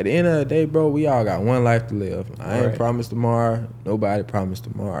 Because at the end of the day, bro, we all got one life to live. I ain't promised tomorrow. Nobody promised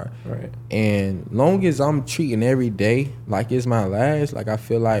tomorrow. Right. And long as I'm treating every day like it's my last, like, I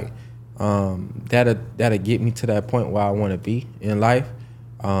feel like that'll get me to that point where I want to be in life.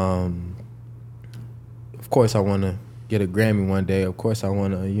 Of course, I want to get a Grammy one day. Of course, I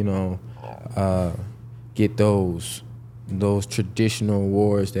want to, get those traditional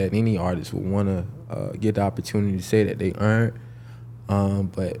awards that any artist would want to get the opportunity to say that they earned.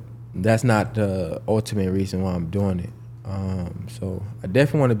 But that's not the ultimate reason why I'm doing it. So I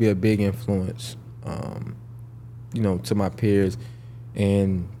definitely want to be a big influence, to my peers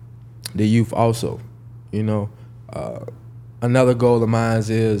and the youth also. Another goal of mine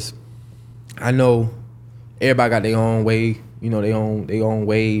is, I know everybody got their own way, they own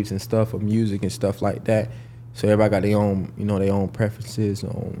waves and stuff of music and stuff like that. So everybody got their own preferences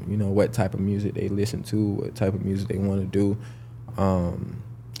on, what type of music they listen to, what type of music they want to do.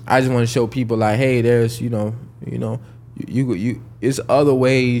 I just want to show people like, hey, there's, you it's other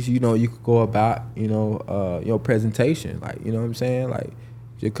ways, you could go about, your presentation. Like, you know what I'm saying? Like,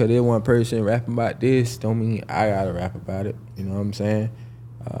 just because there's one person rapping about this don't mean I gotta rap about it. You know what I'm saying?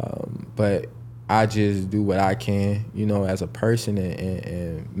 But I just do what I can, as a person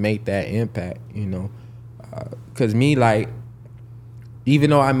and make that impact, Because me, like, even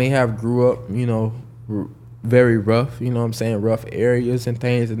though I may have grew up, very rough, rough areas and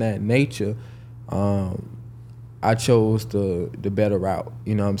things of that nature, I chose the better route,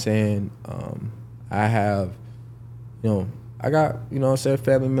 I have, I got,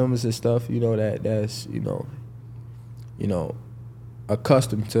 family members and stuff, that's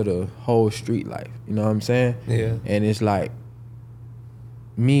accustomed to the whole street life, Yeah. And it's like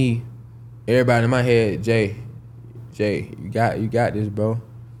me, everybody in my head, Jay, you got this, bro.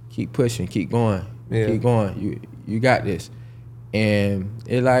 Keep pushing, keep going, keep going. You got this. And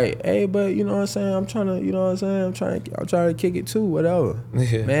it's like, hey, but I'm trying to kick it too, whatever.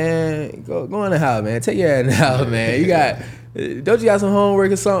 Yeah. Man, go in the house, man. Take your ass in the house, man. Don't you got some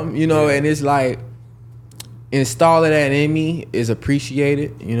homework or something? And it's like, installing that in me is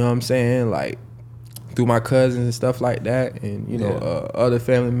appreciated, like through my cousins and stuff like that, and other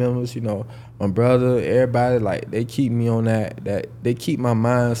family members, my brother, everybody, like they keep me on that they keep my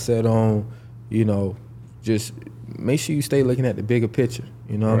mindset on, just make sure you stay looking at the bigger picture,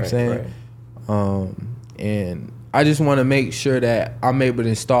 what I'm saying? Right. And I just want to make sure that I'm able to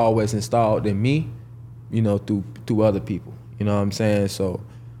install what's installed in me, through other people, what I'm saying? So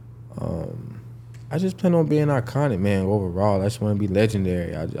I just plan on being iconic, man. Overall, I just want to be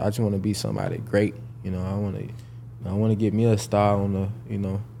legendary. I just want to be somebody great. I want to get me a star on the,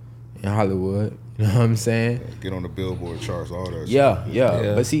 in Hollywood. You know what I'm saying? Get on the Billboard charts, all that. Yeah.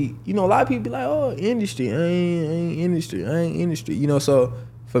 But see, a lot of people be like, oh, industry, I ain't industry. So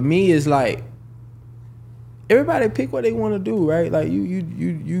for me, it's like everybody pick what they want to do, right? Like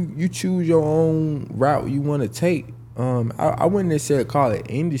you choose your own route you want to take. I wouldn't necessarily call it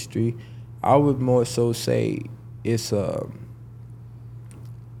industry. I would more so say it's a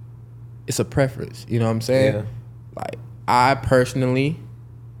preference. You know what I'm saying? Yeah. Like I personally,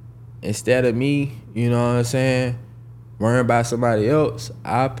 instead of me, worrying about somebody else,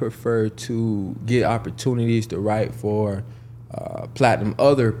 I prefer to get opportunities to write for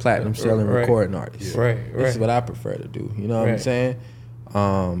other platinum selling recording artists. Right. This is what I prefer to do. You know what I'm saying?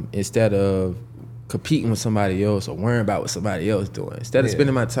 Instead of competing with somebody else or worrying about what somebody else doing. Instead of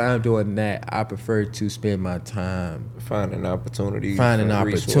spending my time doing that, I prefer to spend my time finding opportunities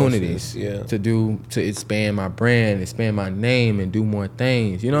to expand my brand, expand my name, and do more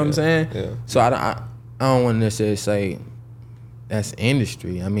things. You know what I'm saying? Yeah. So I don't want to necessarily say that's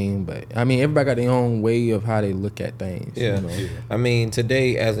industry. But everybody got their own way of how they look at things. Yeah.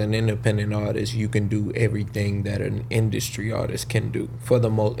 Today as an independent artist, you can do everything that an industry artist can do for the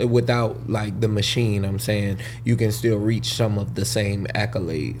most, without like the machine. I'm saying you can still reach some of the same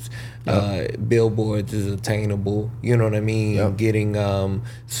accolades. Billboards is attainable. You know what I mean? Yep. Getting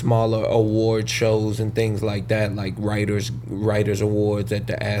smaller award shows and things like that, like writers awards at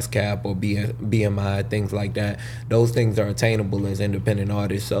the ASCAP or BMI, things like that. Those things are attainable as independent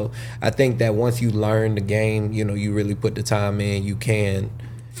artists. So I think that once you learn the game, you really put the time in, you can,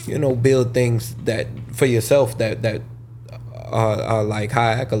 build things that for yourself that are like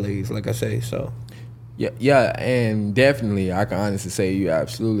high accolades, like I say. So yeah, and definitely I can honestly say you're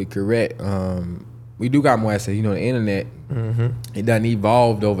absolutely correct. We do got more assets, the internet, it done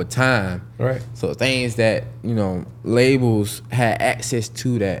evolved over time. Right. So things that, labels had access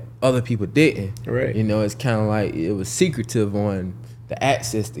to that other people didn't. Right. It's kind of like it was secretive on the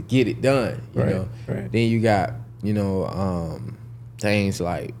access to get it done, you know. Right. Then you got, things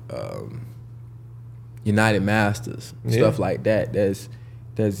like United Masters, stuff like that.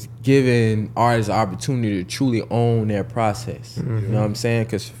 That's giving artists the opportunity to truly own their process. You know what I'm saying?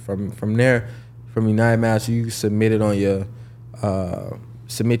 Because from there, from United Masters, you can submit it on your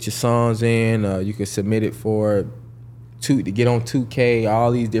submit your songs in. You can submit it to get on 2K,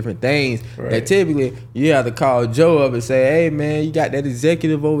 all these different things. Right. That typically you have to call Joe up and say, hey man, you got that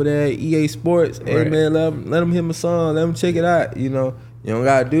executive over there at EA Sports. Hey man, let him hear my song, let him check it out. You don't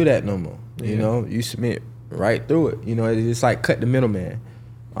gotta do that no more. You submit right through it. It's like cut the middleman.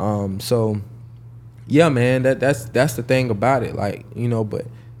 So yeah, man, that's the thing about it. Like, but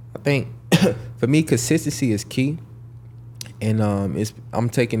I think for me, consistency is key. And I'm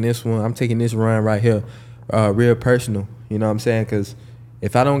taking this run right here real personal. You know what I'm saying? Because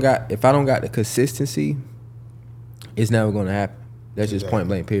if I don't got the consistency, it's never gonna happen. That's just point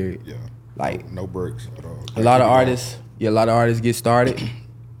blank. Period. Yeah. Like no breaks at all. A lot of artists get started.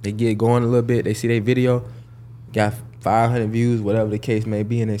 They get going a little bit. They see their video, got 500 views, whatever the case may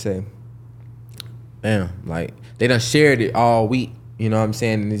be, and they say, damn, like they done shared it all week. You know what I'm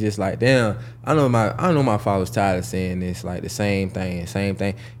saying? And it's just like, damn, I know my followers tired of saying this, like the same thing.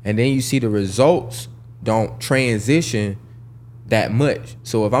 And then you see the results don't transition that much.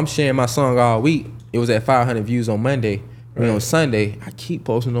 So if I'm sharing my song all week, it was at 500 views on Monday. Right. On Sunday, I keep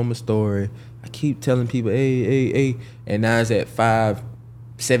posting on my story. I keep telling people, hey. And now it's at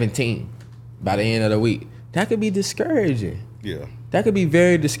 517 by the end of the week. That could be discouraging. Yeah. That could be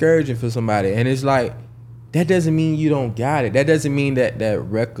very discouraging for somebody. And it's like, that doesn't mean you don't got it. That doesn't mean that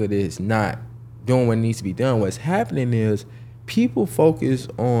record is not doing what needs to be done. What's happening is people focus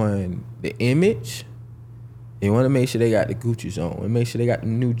on the image. They want to make sure they got the Gucci's on. Want to make sure they got the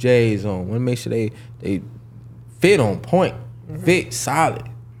new J's on. Want to make sure they fit on point. Fit solid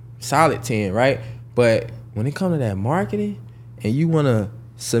 10, right? But when it comes to that marketing and you want to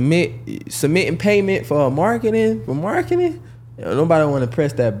submitting payment for marketing, nobody want to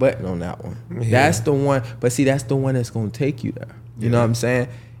press that button on that one. Yeah. That's the one. But see, that's the one that's going to take you there. You know what I'm saying?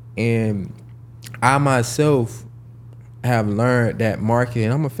 And I myself have learned that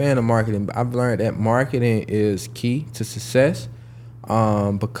marketing, I'm a fan of marketing, but I've learned that marketing is key to success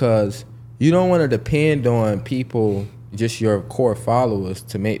because you don't want to depend on people, just your core followers,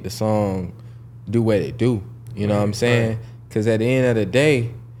 to make the song do what it do. You know what I'm saying? Because at the end of the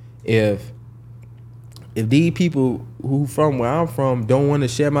day, if these people who from where I'm from don't want to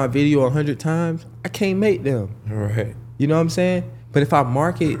share my video 100 times, I can't make them. Right. You know what I'm saying? But if I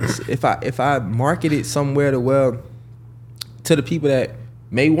market, if I market it somewhere to the people that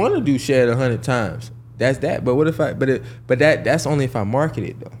may want to share it 100 times, that's that. But what if that's only if I market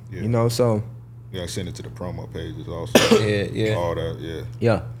it though. Yeah. You know, so yeah, I send it to the promo pages also. yeah. All that, yeah.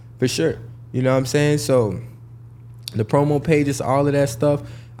 Yeah, for sure. You know what I'm saying? So the promo pages, all of that stuff.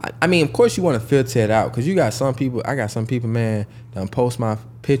 I mean, of course you want to filter it out because I got some people, man, that post my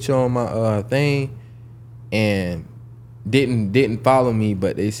picture on my thing and didn't follow me,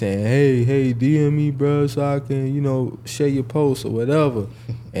 but they saying, hey, DM me, bro, so I can, share your post or whatever.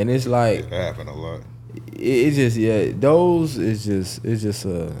 And it's like it happen a lot. It's just, those is just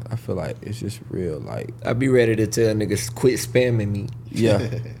I feel like it's just real. Like I be ready to tell niggas quit spamming me. Yeah.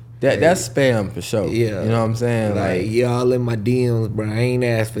 That's spam for sure. Yeah. You know what I'm saying? Like y'all in my DMs, bro. I ain't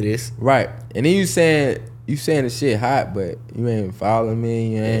asked for this. Right. And then you saying the shit hot, but you ain't following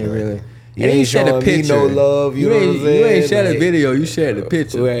me. You ain't really. You ain't shared a picture. No love. You know what I'm saying? You ain't shared a video. You shared the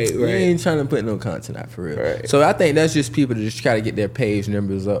picture. Right. You ain't trying to put no content out for real. Right. So I think that's just people to just try to get their page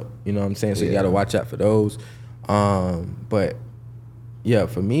numbers up. You know what I'm saying? So you got to watch out for those. But yeah,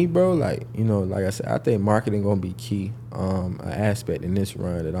 for me, bro, like I said, I think marketing gonna be key. An aspect in this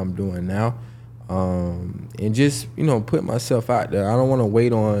run that I'm doing now, and just put myself out there. I don't want to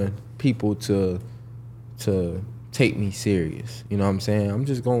wait on people to take me serious. You know what I'm saying? I'm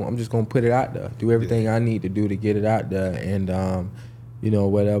just gonna put it out there. Do everything I need to do to get it out there, and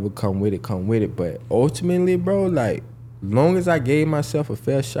whatever come with it. But ultimately, bro, like, long as I gave myself a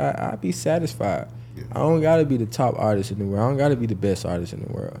fair shot, I'd be satisfied. Yeah. I don't gotta be the top artist in the world. I don't gotta be the best artist in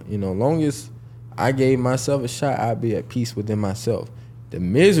the world. Long as I gave myself a shot, I'd be at peace within myself. The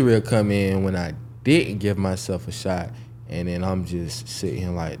misery will come in when I didn't give myself a shot, and then I'm just sitting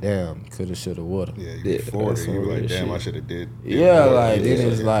here like, damn, coulda, shoulda, woulda. Yeah, you get 40, you like, damn, I shoulda did. Yeah, like,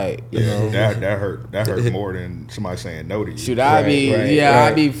 then it's like, that hurt more than somebody saying no to you. Should I be?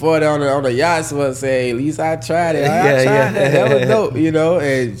 I'd be 40 on the yacht, so say, at least I tried it. I tried that. That was dope,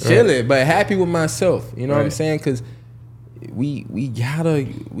 and chilling, but happy with myself. You know what I'm saying? Because we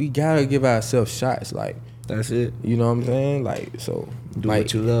gotta give ourselves shots. Like, that's it. You know what I'm saying? Like, so do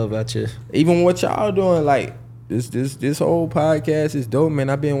what you love out you. Even what y'all doing, like this whole podcast is dope, man.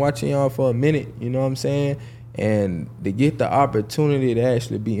 I've been watching y'all for a minute. You know what I'm saying? And to get the opportunity to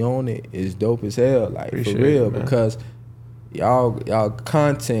actually be on it is dope as hell. Like, appreciate for real, because y'all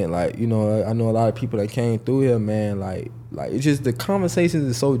content, like, I know a lot of people that came through here, man. Like it's just the conversations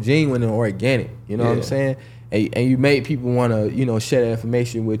is so genuine and organic. You know what I'm saying? And you make people want to, share that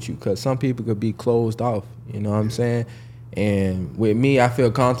information with you, because some people could be closed off. You know what I'm saying? And with me, I feel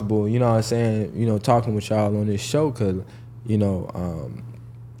comfortable, talking with y'all on this show, because,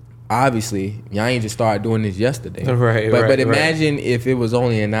 obviously, y'all ain't just started doing this yesterday. Right, But imagine if it was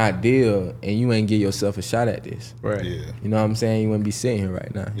only an idea and you ain't give yourself a shot at this. Right. Yeah. You know what I'm saying? You wouldn't be sitting here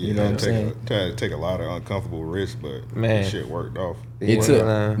right now. Yeah, You know what I'm saying? Trying to take a lot of uncomfortable risks, but Man. shit worked off.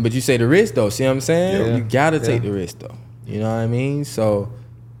 But you say the risk though. See what I'm saying? Yeah. You gotta take the risk though. You know what I mean? So,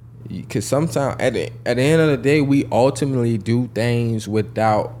 because sometimes at the end of the day, we ultimately do things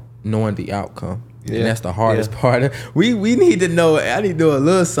without knowing the outcome. Yeah. And that's the hardest part. We need to know. I need to do a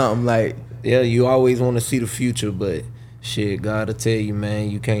little something like. Yeah, you always want to see the future, but shit, gotta tell you,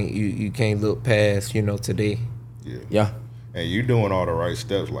 man, you can't look past, today. Yeah. And you doing all the right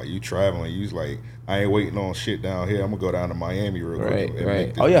steps. Like, you traveling. You's like, I ain't waiting on shit down here. I'm going to go down to Miami real quick. and right.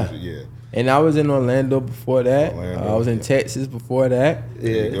 make this Oh, yeah. music. Yeah. And I was in Orlando before that. I was in Texas before that.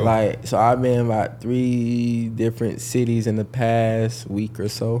 Yeah. Like, so I've been in about 3 different cities in the past week or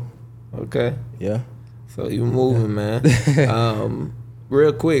so. Okay. Yeah. So you moving, man.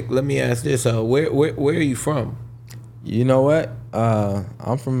 Real quick, let me ask this. Where are you from? You know what?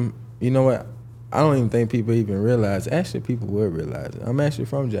 I'm from, you know what? I don't even think people even realize. Actually, people will realize it. I'm actually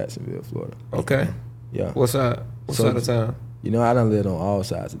from Jacksonville, Florida. Okay. Yeah. What side of town? You know, I done lived on all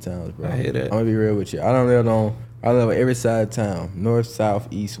sides of towns, bro. I hear that. I'm gonna be real with you. I live on every side of town. North, south,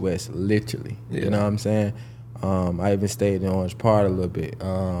 east, west, literally. Yeah. You know what I'm saying? I even stayed in Orange Park a little bit.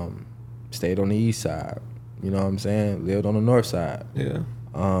 Stayed on the east side. You know what I'm saying? Lived on the north side. Yeah.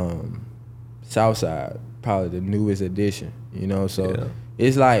 South side, probably the newest addition. You know, so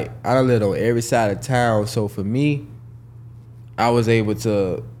it's like I done lived on every side of town. So for me, I was able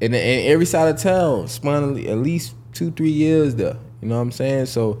to, in every side of town, spun at least 2-3 years there. You know what I'm saying?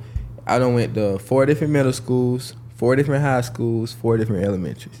 So I done went to 4 different middle schools, 4 different high schools, 4 different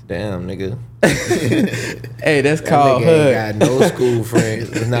elementaries. Damn, nigga. Hey, that's That called nigga hood. ain't got no school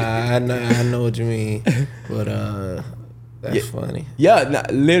friends. Nah, I know what you mean. But that's funny. Yeah, nah,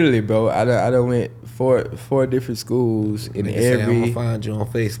 literally, bro. I done went 4 different schools in Nigga say, I'm every. gonna find you on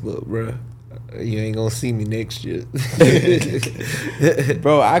Facebook, bro. You ain't gonna see me next year.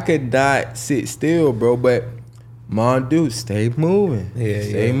 Bro, I could not sit still, bro. But Mom, dude, stay moving.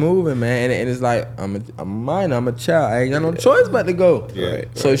 Stay moving, man. And it's like, I'm a minor, I'm a child. I ain't got no choice but to go. Yeah.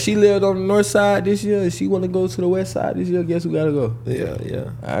 So she lived on the north side this year. If she want to go to the west side this year, guess who got to go?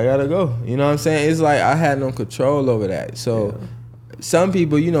 Yeah. I got to go. You know what I'm saying? It's like I had no control over that. So some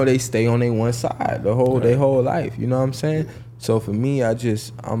people, they stay on their one side their whole life. You know what I'm saying? So for me,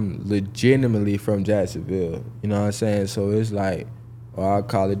 I'm legitimately from Jacksonville. You know what I'm saying? So it's like, or I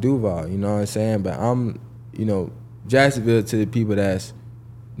call it Duval. You know what I'm saying? But I'm, Jacksonville to the people that's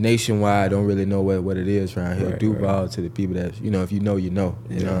nationwide don't really know what it is around here. Duval to the people that, if you know, you know.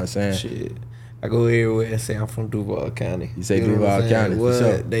 You know what I'm saying? Shit. I go everywhere and say I'm from Duval County. You say Duval County, for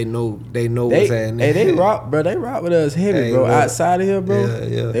sure. They know what's happening. Hey, they rock with us heavy, bro. Outside of here, bro.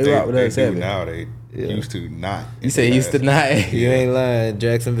 Yeah. They rock with us heavy. Now they used to not. You say used to not. You ain't lying.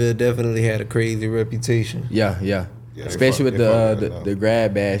 Jacksonville definitely had a crazy reputation. Yeah. Especially with the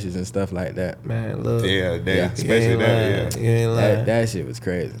grad bashes and stuff like that. Man, look. Especially that. You ain't lying. That shit was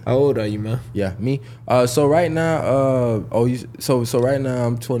crazy. How old are you, man? Yeah, me. So right now, so right now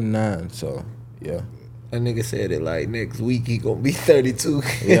I'm 29. So yeah. That nigga said it like next week he gonna be 32.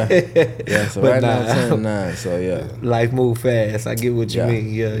 Yeah. So right now I'm 29. So yeah. Life move fast. I get what you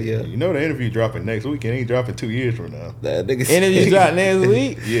mean. Yeah. You know the interview dropping next week. It ain't dropping 2 years from now. That nigga Interview drop next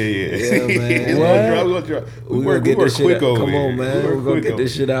week. Yeah, man. We're gonna drop. We gonna get this shit quick out. over Come here. on, man. We're gonna get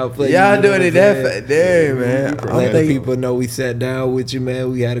this shit out. Y'all doing it that there, man. Let the people know we sat down with you,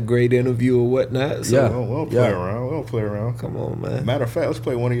 man. We had a great interview or whatnot. So We don't play around. We don't play around. come on, man. Matter of fact, let's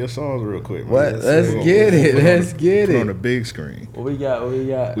play one of your songs real quick. Man. What? Let's get it. Put on the big screen. What we got?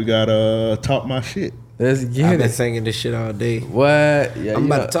 We got Talk My Shit. Let's I've get been it. singing this shit all day. What? Yeah, I'm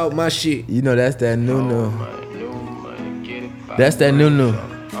about to talk my shit. You know that's that new. That's that new.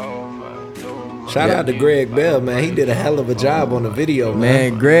 Shout out to Greg Bell, man. He did a hell of a job on the video,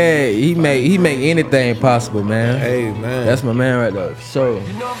 man. Man, Greg, he make anything possible, man. Hey, man. That's my man right there. So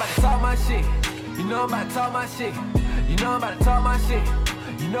You know I'm about to talk my shit. You know I'm about to talk my shit. You know I'm about to talk my shit.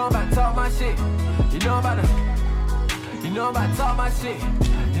 You know I'm about to talk my shit. You know I'm about to. You know I'm about to talk my shit.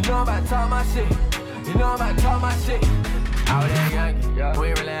 You know I'm about to talk my shit. You know I'm about to talk my shit. I was that young, we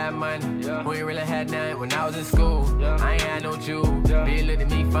ain't really had money. We ain't really had nothing when I was in school. I ain't had no Jew. Bitch looked at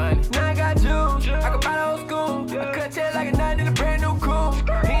me funny. Now I got Jews. I can buy the whole school. I cut check like a nut in a brand new coupe.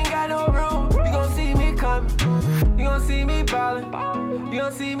 He ain't got no room. You gon' see me coming. You gon' see me ballin'. You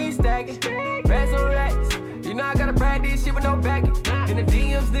gon' see me stacking. Racks on racks. You know I gotta practice shit with no backing. In the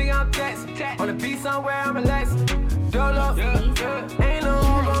DMs, nigga, I'm texting. On the beat somewhere, I'm relaxing. Dolo, ain't no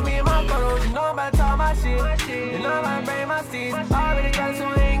room for me and my photos. You know I'm about to talk my shit. You know I'm about to bring my seeds. Already got it, so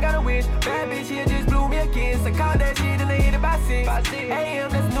I ain't gotta wait. 6. AM,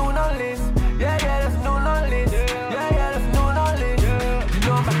 that's noon on list. Yeah, that's noon on list. Yeah, that's noon on list. You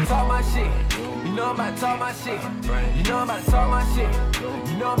know I'm about to talk my shit. You know I'm about to talk my shit. You know I'm about to talk my shit.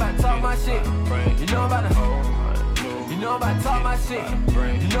 You know I'm about to talk my shit. You know I'm about to. You know I'm about to talk my shit.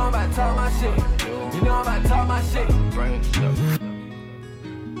 You know I'm about to talk my shit. You know I'm about to talk my shit.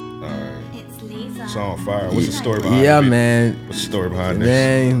 It's on fire. What's the story behind it? Yeah, man. What's the story behind this?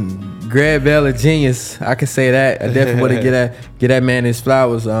 Man, Greg Bell a genius. I can say that. I definitely want to get that man his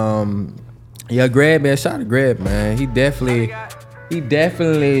flowers. Yeah, Greg, man. Shout out to Greg, man. He definitely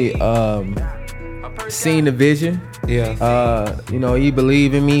seen the vision. Yeah. You know, he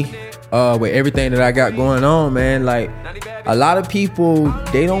believed in me with everything that I got going on, man. Like a lot of people,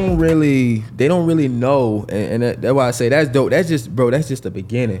 they don't really know, and that's why I say that's dope. That's just the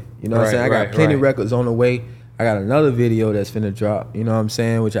beginning. You know what I'm saying? I got plenty of records on the way. I got another video that's finna drop. You know what I'm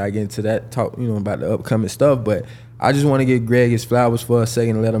saying? Which I get into that talk, you know, about the upcoming stuff. But I just want to give Greg his flowers for a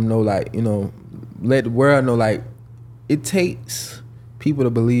second and let him know, like, you know, let the world know, like, it takes people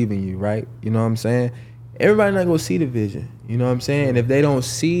to believe in you, right? You know what I'm saying? Everybody not gonna see the vision. You know what I'm saying? If they don't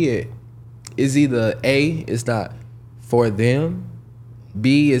see it, it's either A, it's not for them,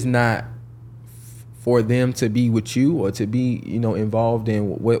 B, it's not for them to be with you or to be, you know, involved in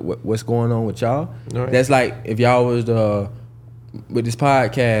what's going on with y'all. Right. That's like if y'all was with this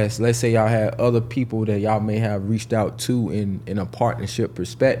podcast, let's say y'all had other people that y'all may have reached out to in a partnership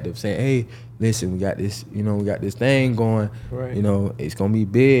perspective, saying, hey, listen, we got this thing going, right. You know, it's gonna be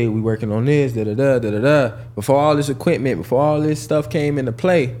big, we working on this, da-da-da. Before all this equipment, before all this stuff came into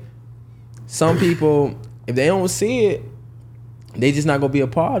play, some people, if they don't see it, they just not gonna be a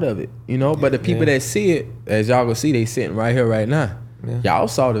part of it, you know. But the people that see it, as y'all gonna see, they sitting right here, right now. Yeah. Y'all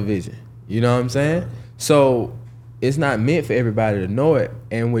saw the vision, you know what I'm saying? So it's not meant for everybody to know it.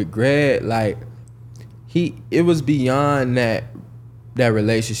 And with Greg, like, it was beyond that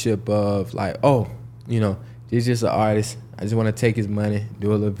relationship of like, oh, you know, he's just an artist. I just want to take his money,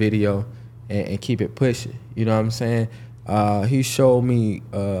 do a little video, and keep it pushing. You know what I'm saying? He showed me,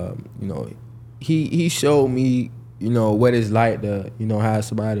 you know, he showed me, you know, what it's like to, you know, have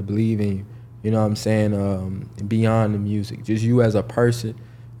somebody believe in you. You know what I'm saying? Beyond the music, just you as a person.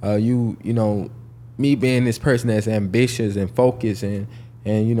 You know, me being this person that's ambitious and focused and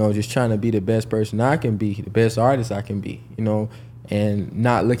you know, just trying to be the best person I can be, the best artist I can be, you know, and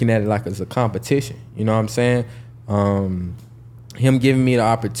not looking at it like it's a competition. You know what I'm saying? Him giving me the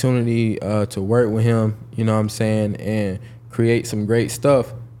opportunity to work with him, you know what I'm saying, and create some great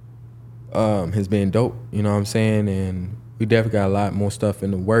stuff has been dope. You know what I'm saying? And we definitely got a lot more stuff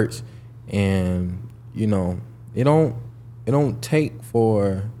in the works. And you know, it don't take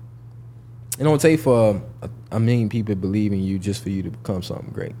for a million people believing you just for you to become something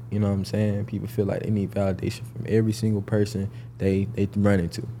great. You know what I'm saying? People feel like they need validation from every single person they run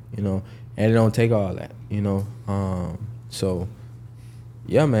into, you know, and it don't take all that, you know. So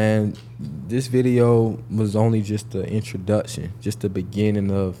yeah, man, this video was only just the introduction, just the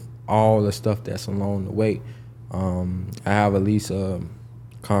beginning of all the stuff that's along the way. I have at least a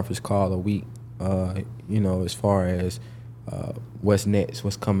conference call a week, you know, as far as what's next,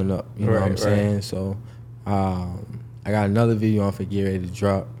 what's coming up, you know what I'm saying? So I got another video I'm getting ready to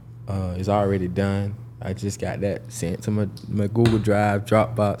drop. It's already done. I just got that sent to my Google Drive,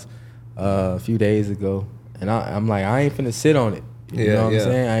 Dropbox a few days ago. And I'm like, I ain't finna sit on it. You know what I'm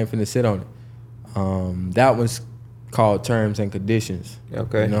saying? I ain't finna sit on it. That one's called Terms and Conditions.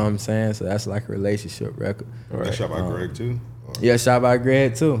 Okay. You know what I'm saying? So that's like a relationship record. Right. That's shot by Greg too? Yeah, shot by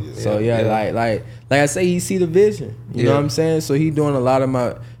Greg too. Yeah. So like I say, he see the vision. You know what I'm saying? So he doing a lot of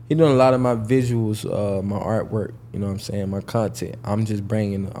my visuals, my artwork. You know what I'm saying? My content. I'm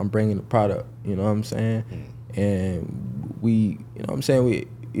bringing the product. You know what I'm saying? And we, you know what I'm saying? We,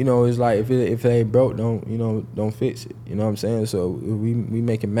 you know, it's like if it ain't broke, don't fix it. You know what I'm saying? So we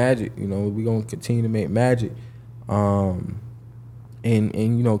making magic. You know, we gonna continue to make magic, and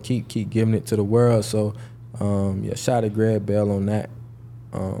you know, keep giving it to the world. So. Shout out Greg Bell on that.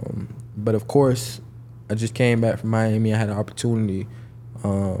 But of course, I just came back from Miami. I had an opportunity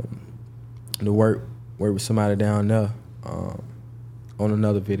to work with somebody down there on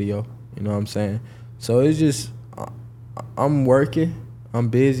another video. You know what I'm saying? So it's just, I'm working, I'm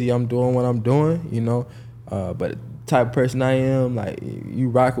busy, I'm doing what I'm doing, you know. But the type of person I am, like, you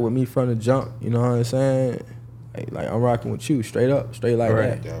rocking with me from the jump, you know what I'm saying? Like I'm rocking with you, straight up, straight like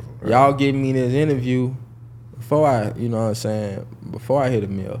that. Definitely. Y'all giving me this interview before I, you know what I'm saying, before I hit a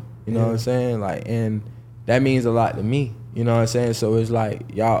mill, you know what I'm saying? Like, and that means a lot to me, you know what I'm saying? So it's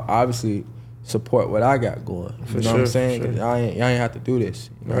like, y'all obviously support what I got going, you know what I'm saying? Y'all ain't have to do this,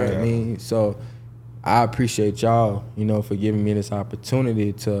 you know what I mean? So I appreciate y'all, you know, for giving me this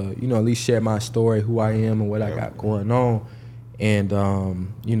opportunity to, you know, at least share my story, who I am and what I got going on. And,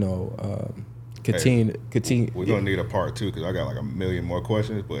 you know, continue. We're going to need a part 2 because I got like a million more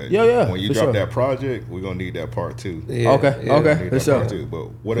questions. But when you drop that project, we're going to need that part 2. Yeah, okay. For sure. Part 2. But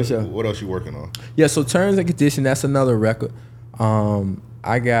what else you working on? Yeah, so Terms and Conditions, that's another record.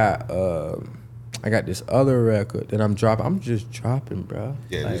 I got this other record that I'm dropping. I'm just dropping, bro.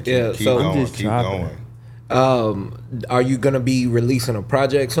 Yeah, keep going. I'm just keep dropping. Going. Are you gonna be releasing a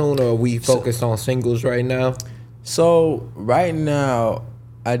project soon, or are we focused on singles right now? So right now,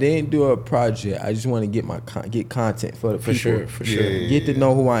 I didn't do a project. I just want to get content for the people. For sure. Get to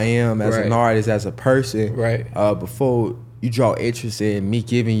know who I am as an artist, as a person. Right. Before you draw interest in me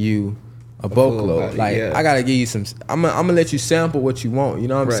giving you a boatload. I gotta give you some. I'm gonna let you sample what you want. You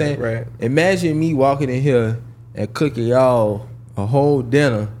know what I'm saying? Right. Imagine me walking in here and cooking y'all a whole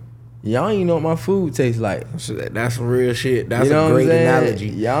dinner. Y'all ain't know what my food tastes like. That's some real shit. That's a great analogy.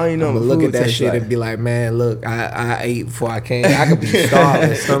 Y'all ain't know what look food at that tastes shit like. And be like, man, look, I ate before I came. I could be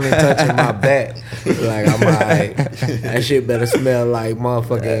starving, stomach touching my back. Like, I'm alright. That shit better smell like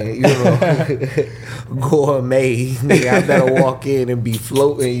motherfucking, you know, gourmet. Nigga, I better walk in and be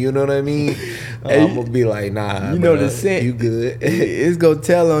floating, you know what I mean? I'm gonna be like, nah, you know the scent. You good. It's gonna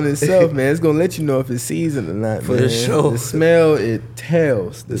tell on itself, man. It's gonna let you know if it's seasoned or not, For man. sure. The smell, it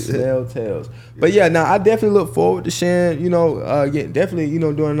tells. The smell tells. But yeah, now I definitely look forward to sharing, you know, definitely, you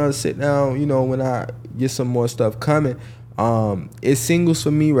know, doing another sit down, you know, when I get some more stuff coming. It's singles for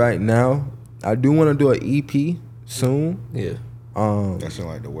me right now. I do want to do an EP soon. Yeah. That's in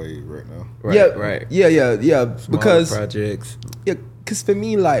like the wave right now. Right. Yeah. Smaller Because projects. Yeah, because for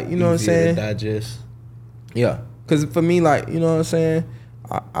me, like, you know what I'm Easier saying? to digest. Yeah, because for me, like, you know what I'm saying?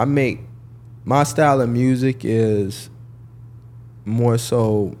 I make, my style of music is more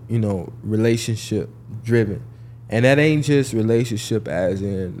so, you know, relationship driven. And that ain't just relationship as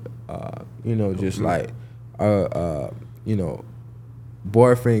in, you know, just like, you know,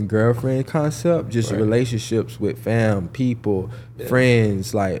 boyfriend, girlfriend concept, just relationships with fam, people,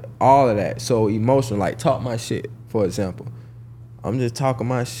 friends, like all of that. So emotional, like talk my shit, for example. I'm just talking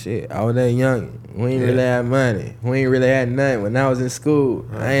my shit. I was that young. We ain't really had money. We ain't really had nothing. When I was in school,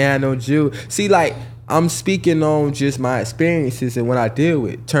 I ain't had no Jew. See, like, I'm speaking on just my experiences and what I deal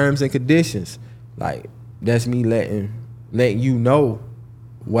with, terms and conditions. Like, that's me letting you know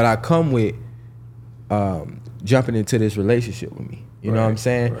what I come with, jumping into this relationship with me. You know what I'm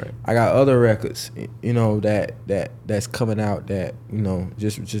saying? Right. I got other records, you know, that's coming out that, you know,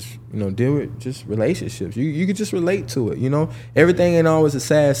 just you know, deal with just relationships. You can just relate to it, you know? Everything ain't always a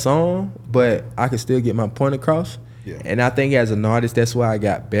sad song, but I can still get my point across. Yeah. And I think as an artist, that's why I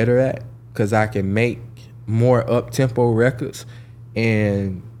got better at, because I can make more up-tempo records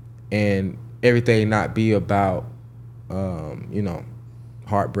and everything not be about, you know,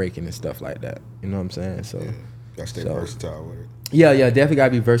 heartbreaking and stuff like that. You know what I'm saying? So gotta stay versatile with it. Yeah, definitely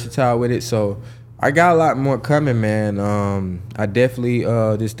gotta be versatile with it. So I got a lot more coming, man. I definitely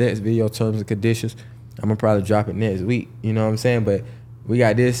this next video, terms and conditions, I'm gonna probably drop it next week. You know what I'm saying? But we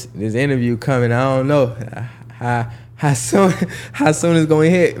got this interview coming. I don't know how soon it's gonna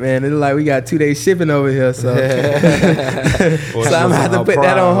hit, man. It's like we got 2 days shipping over here, so so I'm gonna have to put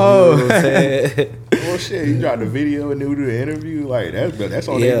that on hold. Well, shit, you dropped the video and do the interview, like that's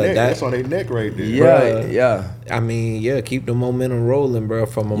on their neck. That's on their neck right there. Yeah. I mean, keep the momentum rolling, bro.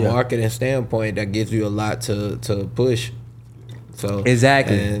 From a marketing standpoint, that gives you a lot to push. So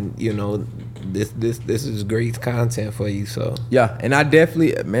exactly, and you know, this is great content for you. So yeah, and I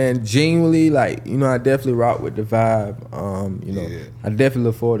definitely, man, genuinely, like, you know, I definitely rock with the vibe. You know, I definitely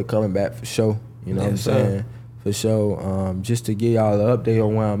look forward to coming back for sure. You know what I'm saying? For sure, just to give y'all an update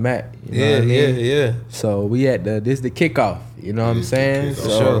on where I'm at. You know what I mean? Yeah. So we at this is the kickoff. You know what I'm saying?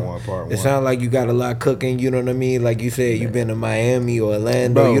 So it sounds like you got a lot cooking. You know what I mean? Like you said, you've been to Miami or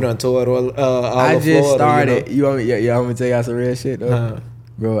Orlando. Bro, you done toured all of Florida. I just started. You know? I'm gonna tell y'all some real shit though.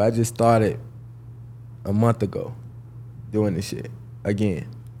 Bro, I just started a month ago doing this shit again.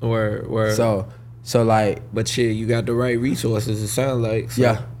 Word. So like, but shit, you got the right resources. It sounds like.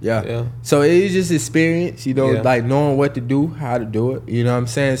 So, yeah. So it's just experience, you know, like knowing what to do, how to do it. You know what I'm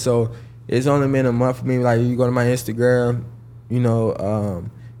saying? So it's only been a month for me. Like, you go to my Instagram, you know,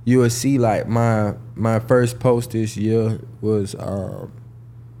 you will see like my first post this year was I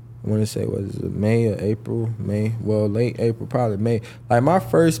want to say, was it May or April? May, well, late April, probably May. Like, my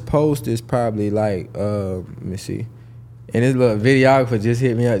first post is probably like let me see. And this little videographer just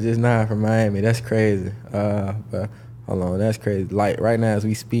hit me up just now from Miami. That's crazy. But hold on, that's crazy. Like, right now as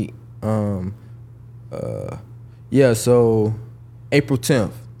we speak. So April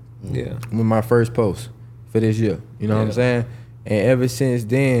 10th. Yeah. With my first post for this year. You know what I'm saying? And ever since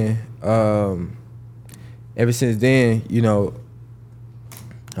then, you know,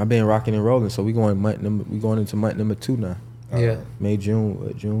 I've been rocking and rolling. So we going into month number 2 now. Yeah. May,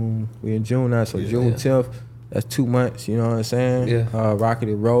 June. We in June now. So June 10th, that's 2 months. You know what I'm saying? Yeah. Rocking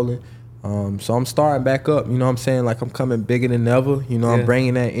and rolling. So I'm starting back up. You know what I'm saying? Like I'm coming bigger than ever. You know, I'm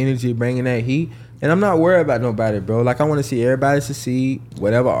bringing that energy, bringing that heat. And I'm not worried about nobody, bro. Like I want to see everybody succeed.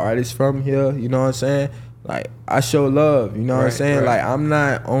 Whatever artist from here, you know what I'm saying? Like I show love. You know what I'm saying? Right. Like I'm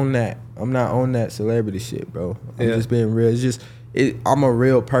not on that celebrity shit, bro. I'm just being real. It's just I'm a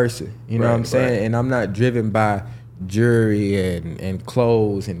real person. You know what I'm saying? And I'm not driven by jewelry and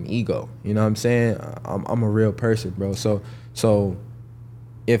clothes and ego. You know what I'm saying? I'm a real person, bro. So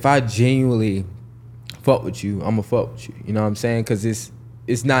if I genuinely fuck with you, I'm gonna fuck with you. You know what I'm saying? Cause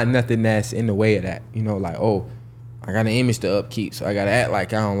it's not nothing that's in the way of that. You know, like, oh, I got an image to upkeep, so I gotta act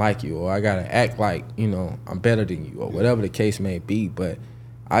like I don't like you, or I gotta act like, you know, I'm better than you, or whatever the case may be. But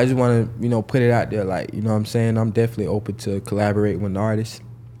I just wanna, you know, put it out there, like, you know what I'm saying? I'm definitely open to collaborate with an artist.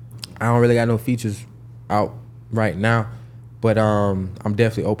 I don't really got no features out right now, but I'm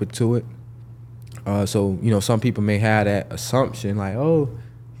definitely open to it. So, you know, some people may have that assumption, like, oh,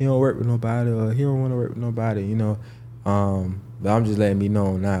 he don't work with nobody, or he don't wanna work with nobody, you know. But I'm just letting me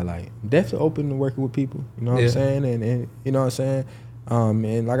know now, like, I'm definitely open to working with people, you know what I'm saying? And you know what I'm saying?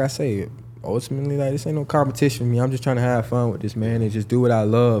 And like I say, ultimately, like, this ain't no competition with me. I'm just trying to have fun with this, man, and just do what I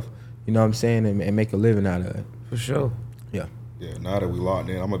love, you know what I'm saying, and make a living out of it. For sure. Yeah. Yeah, now that we locked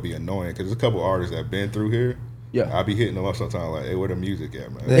in, I'm going to be annoying because there's a couple artists that been through here. Yeah. I be hitting them up sometimes like, hey, where the music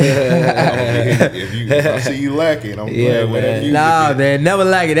at, man? if I see you lacking, I'm like, where the music at? Man, never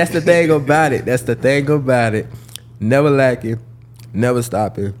lacking. That's the thing about it. Never lacking. Never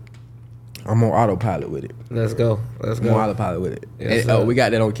stopping. I'm on autopilot with it. Let's go. I'm on autopilot with it. Yes, And, we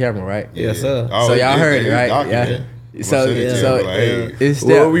got that on camera, right? Yes, sir. Oh, So y'all heard it, right? Documented. Yeah. So it's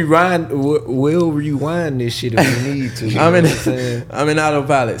We'll rewind this shit if we need to. I'm in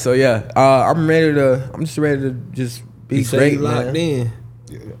autopilot. So yeah, I'm just ready to just be great, locked in.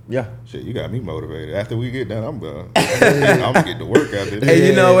 Yeah. Shit, you got me motivated. After we get done, I'm gonna get to work out there. Hey,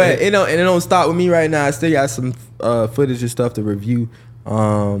 you know what? It don't stop with me right now. I still got some footage and stuff to review,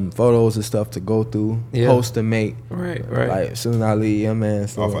 photos and stuff to go through, post to make. Right. Like as soon as I leave, man.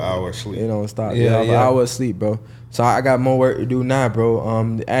 So off an hour of sleep. It don't stop. Off an hour of sleep, bro. So I got more work to do now,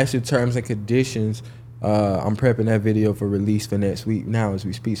 bro. The actual terms and conditions. I'm prepping that video for release for next week now as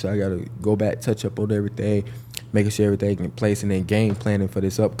we speak. So I gotta go back, touch up on everything, making sure everything in place, and then game planning for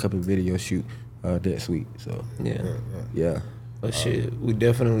this upcoming video shoot next week. So yeah. But shit, we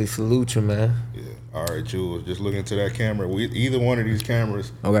definitely salute you, man. Yeah. All right, Jewelz, just look into that camera. Either one of these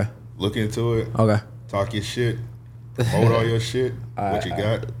cameras. Okay. Look into it. Okay. Talk your shit. Promote all your shit. What you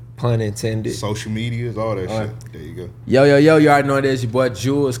got. Pun intended. Social medias, all that shit. There you go. Yo, you already know this. Your boy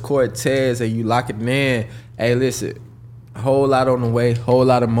Jewelz, Kortez, and you lock it in. Hey, listen, a whole lot on the way, whole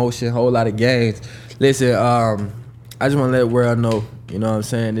lot of motion, whole lot of games. Listen, I just want to let the world know, you know what I'm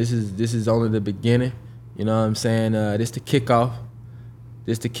saying? This is only the beginning. You know what I'm saying? This the kickoff.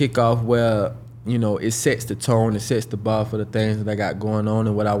 This the kickoff where, you know, it sets the tone, it sets the bar for the things that I got going on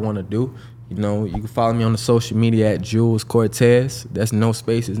and what I want to do. You know, you can follow me on the social media at Jewelz Kortez. That's no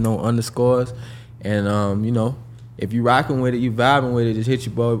spaces, no underscores. And, you know, if you rocking with it, you vibing with it, just hit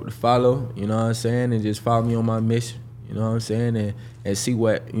your boy with the follow, you know what I'm saying? And just follow me on my mission, you know what I'm saying? And see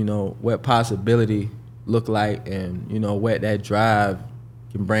what, you know, what possibility look like and, you know, what that drive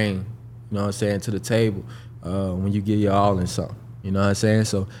can bring, you know what I'm saying, to the table when you get your all in something, you know what I'm saying?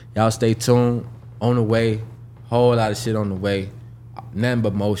 So y'all stay tuned. On the way, whole lot of shit on the way, nothing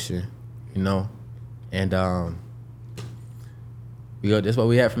but motion. You know, and that's what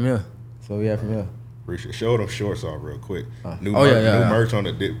we had from here. Appreciate it. Show them shorts off real quick. New yeah. merch on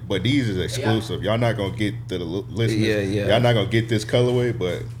the, but these is exclusive. Y'all not gonna get the listeners. Yeah. Y'all not gonna get this colorway,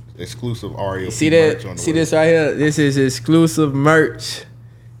 but exclusive REOP see merch on the see way. this right here? This is exclusive merch.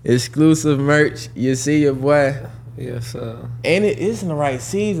 You see your boy. Yes, sir. And it is in the right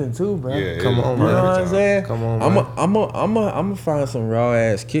season too, bro. Yeah, Come on, You man. know what I'm saying? Come on, man. I'm gonna find some raw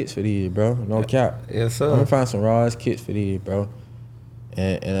ass kits for these, bro. No cap. Yes, sir. I'm gonna find some raw ass kits for these, bro.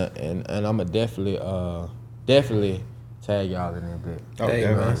 And I'm gonna definitely tag y'all in there a bit. Oh, Hey, yeah,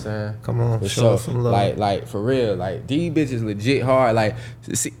 You know what I'm man. saying? Come on, For show sure. us some love. Like for real, like these bitches legit hard. Like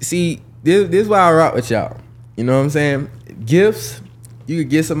see this is why I rock with y'all. You know what I'm saying? Gifts. You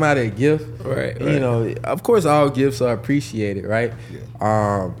could give somebody a gift, Right. You know, of course, all gifts are appreciated, right?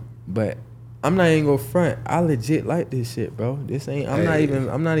 Yeah. But I'm not even gonna front. I legit like this shit, bro. This ain't. I'm not even.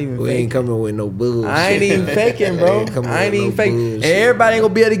 We faking. ain't coming with no bullshit. I ain't even faking, bro. I ain't even faking. And everybody ain't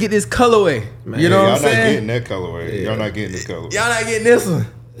gonna be able to get this colorway. Man. You know what I'm saying? Y'all not getting that colorway. Yeah. Y'all not getting this colorway. Y'all not getting this one.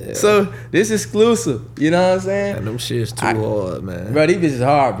 Yeah. So this exclusive. You know what I'm saying? And them shit's too hard, man. Bro, these bitches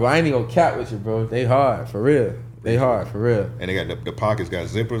hard, bro. I ain't even gonna cap with you, bro. They hard for real. They hard for real. And they got the pockets got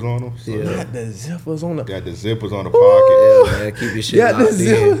zippers on them. So got the zippers on the. Got the zippers on the pocket. Yeah, man. Keep your shit locked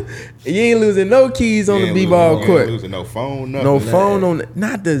in. You ain't losing no keys on the b-ball court. You ain't losing no phone. Nothing. No phone on the.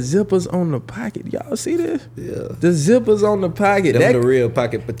 Not the zippers on the pocket. Y'all see this? Yeah. The zippers on the pocket. Them the real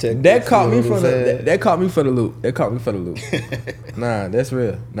pocket protectors. That caught me from the. That caught me for the loop. That caught me for the loop. Nah, that's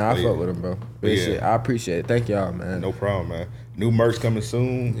real. Nah, I fuck with them, bro. Real shit. I appreciate it. Thank y'all, man. No problem, man. New merch coming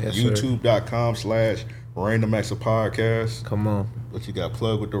soon. Yes, YouTube.com/Random Acts of Podcast. Come on. What you got?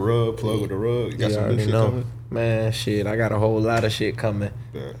 Plug with the rug. You got some new shit coming? Man, shit, I got a whole lot of shit coming.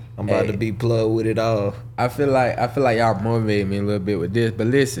 Yeah. I'm about to be plugged with it all. I feel like y'all motivate me a little bit with this, but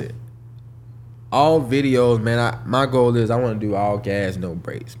listen, all videos, man. My goal is I want to do all gas, no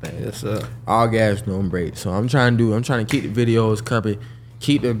brakes, man. Yes, sir. All gas, no brakes. So I'm trying to keep the videos coming,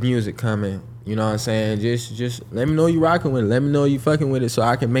 keep the music coming. You know what I'm saying? Just let me know you rocking with it. Let me know you fucking with it, so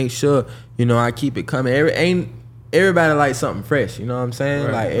I can make sure I keep it coming. Everybody like something fresh. You know what I'm saying?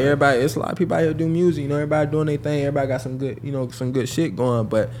 Right, like everybody, it's a lot of people out here do music. Everybody doing their thing. Everybody got some good, some good shit going.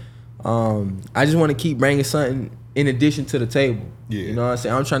 But I just want to keep bringing something in addition to the table. Yeah. You know what I'm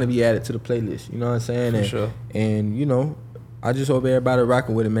saying? I'm trying to be added to the playlist. You know what I'm saying? For sure. And I just hope everybody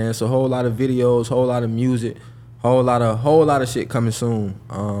rocking with it, man. So a whole lot of videos, whole lot of music. Whole lot of shit coming soon.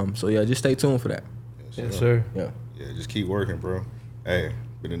 So yeah, just stay tuned for that. Yes, sir. Yeah. Yeah, just keep working, bro. Hey,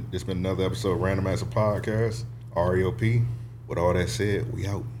 it's been another episode of Random Acts of Podcast. REOP. With all that said, we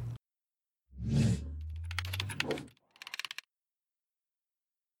out.